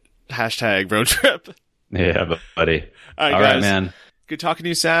 but hashtag road trip. Yeah, buddy. All right, man. Good talking to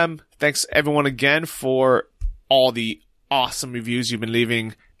you, Sam. Thanks everyone again for all the awesome reviews you've been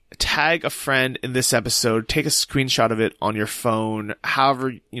leaving. Tag a friend in this episode. Take a screenshot of it on your phone.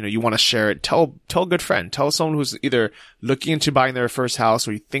 However, you want to share it. Tell a good friend. Tell someone who's either looking into buying their first house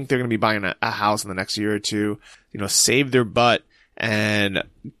or you think they're going to be buying a house in the next year or two. Save their butt and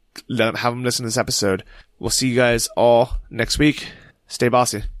have them listen to this episode. We'll see you guys all next week. Stay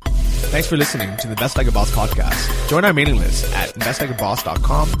bossy. Thanks for listening to the Invest Like a Boss podcast. Join our mailing list at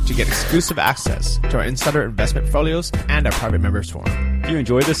investlikeaboss.com to get exclusive access to our insider investment portfolios and our private members forum. If you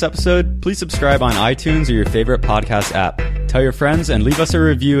enjoyed this episode, please subscribe on iTunes or your favorite podcast app. Tell your friends and leave us a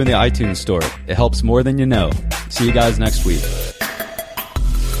review in the iTunes store. It helps more than you know. See you guys next week.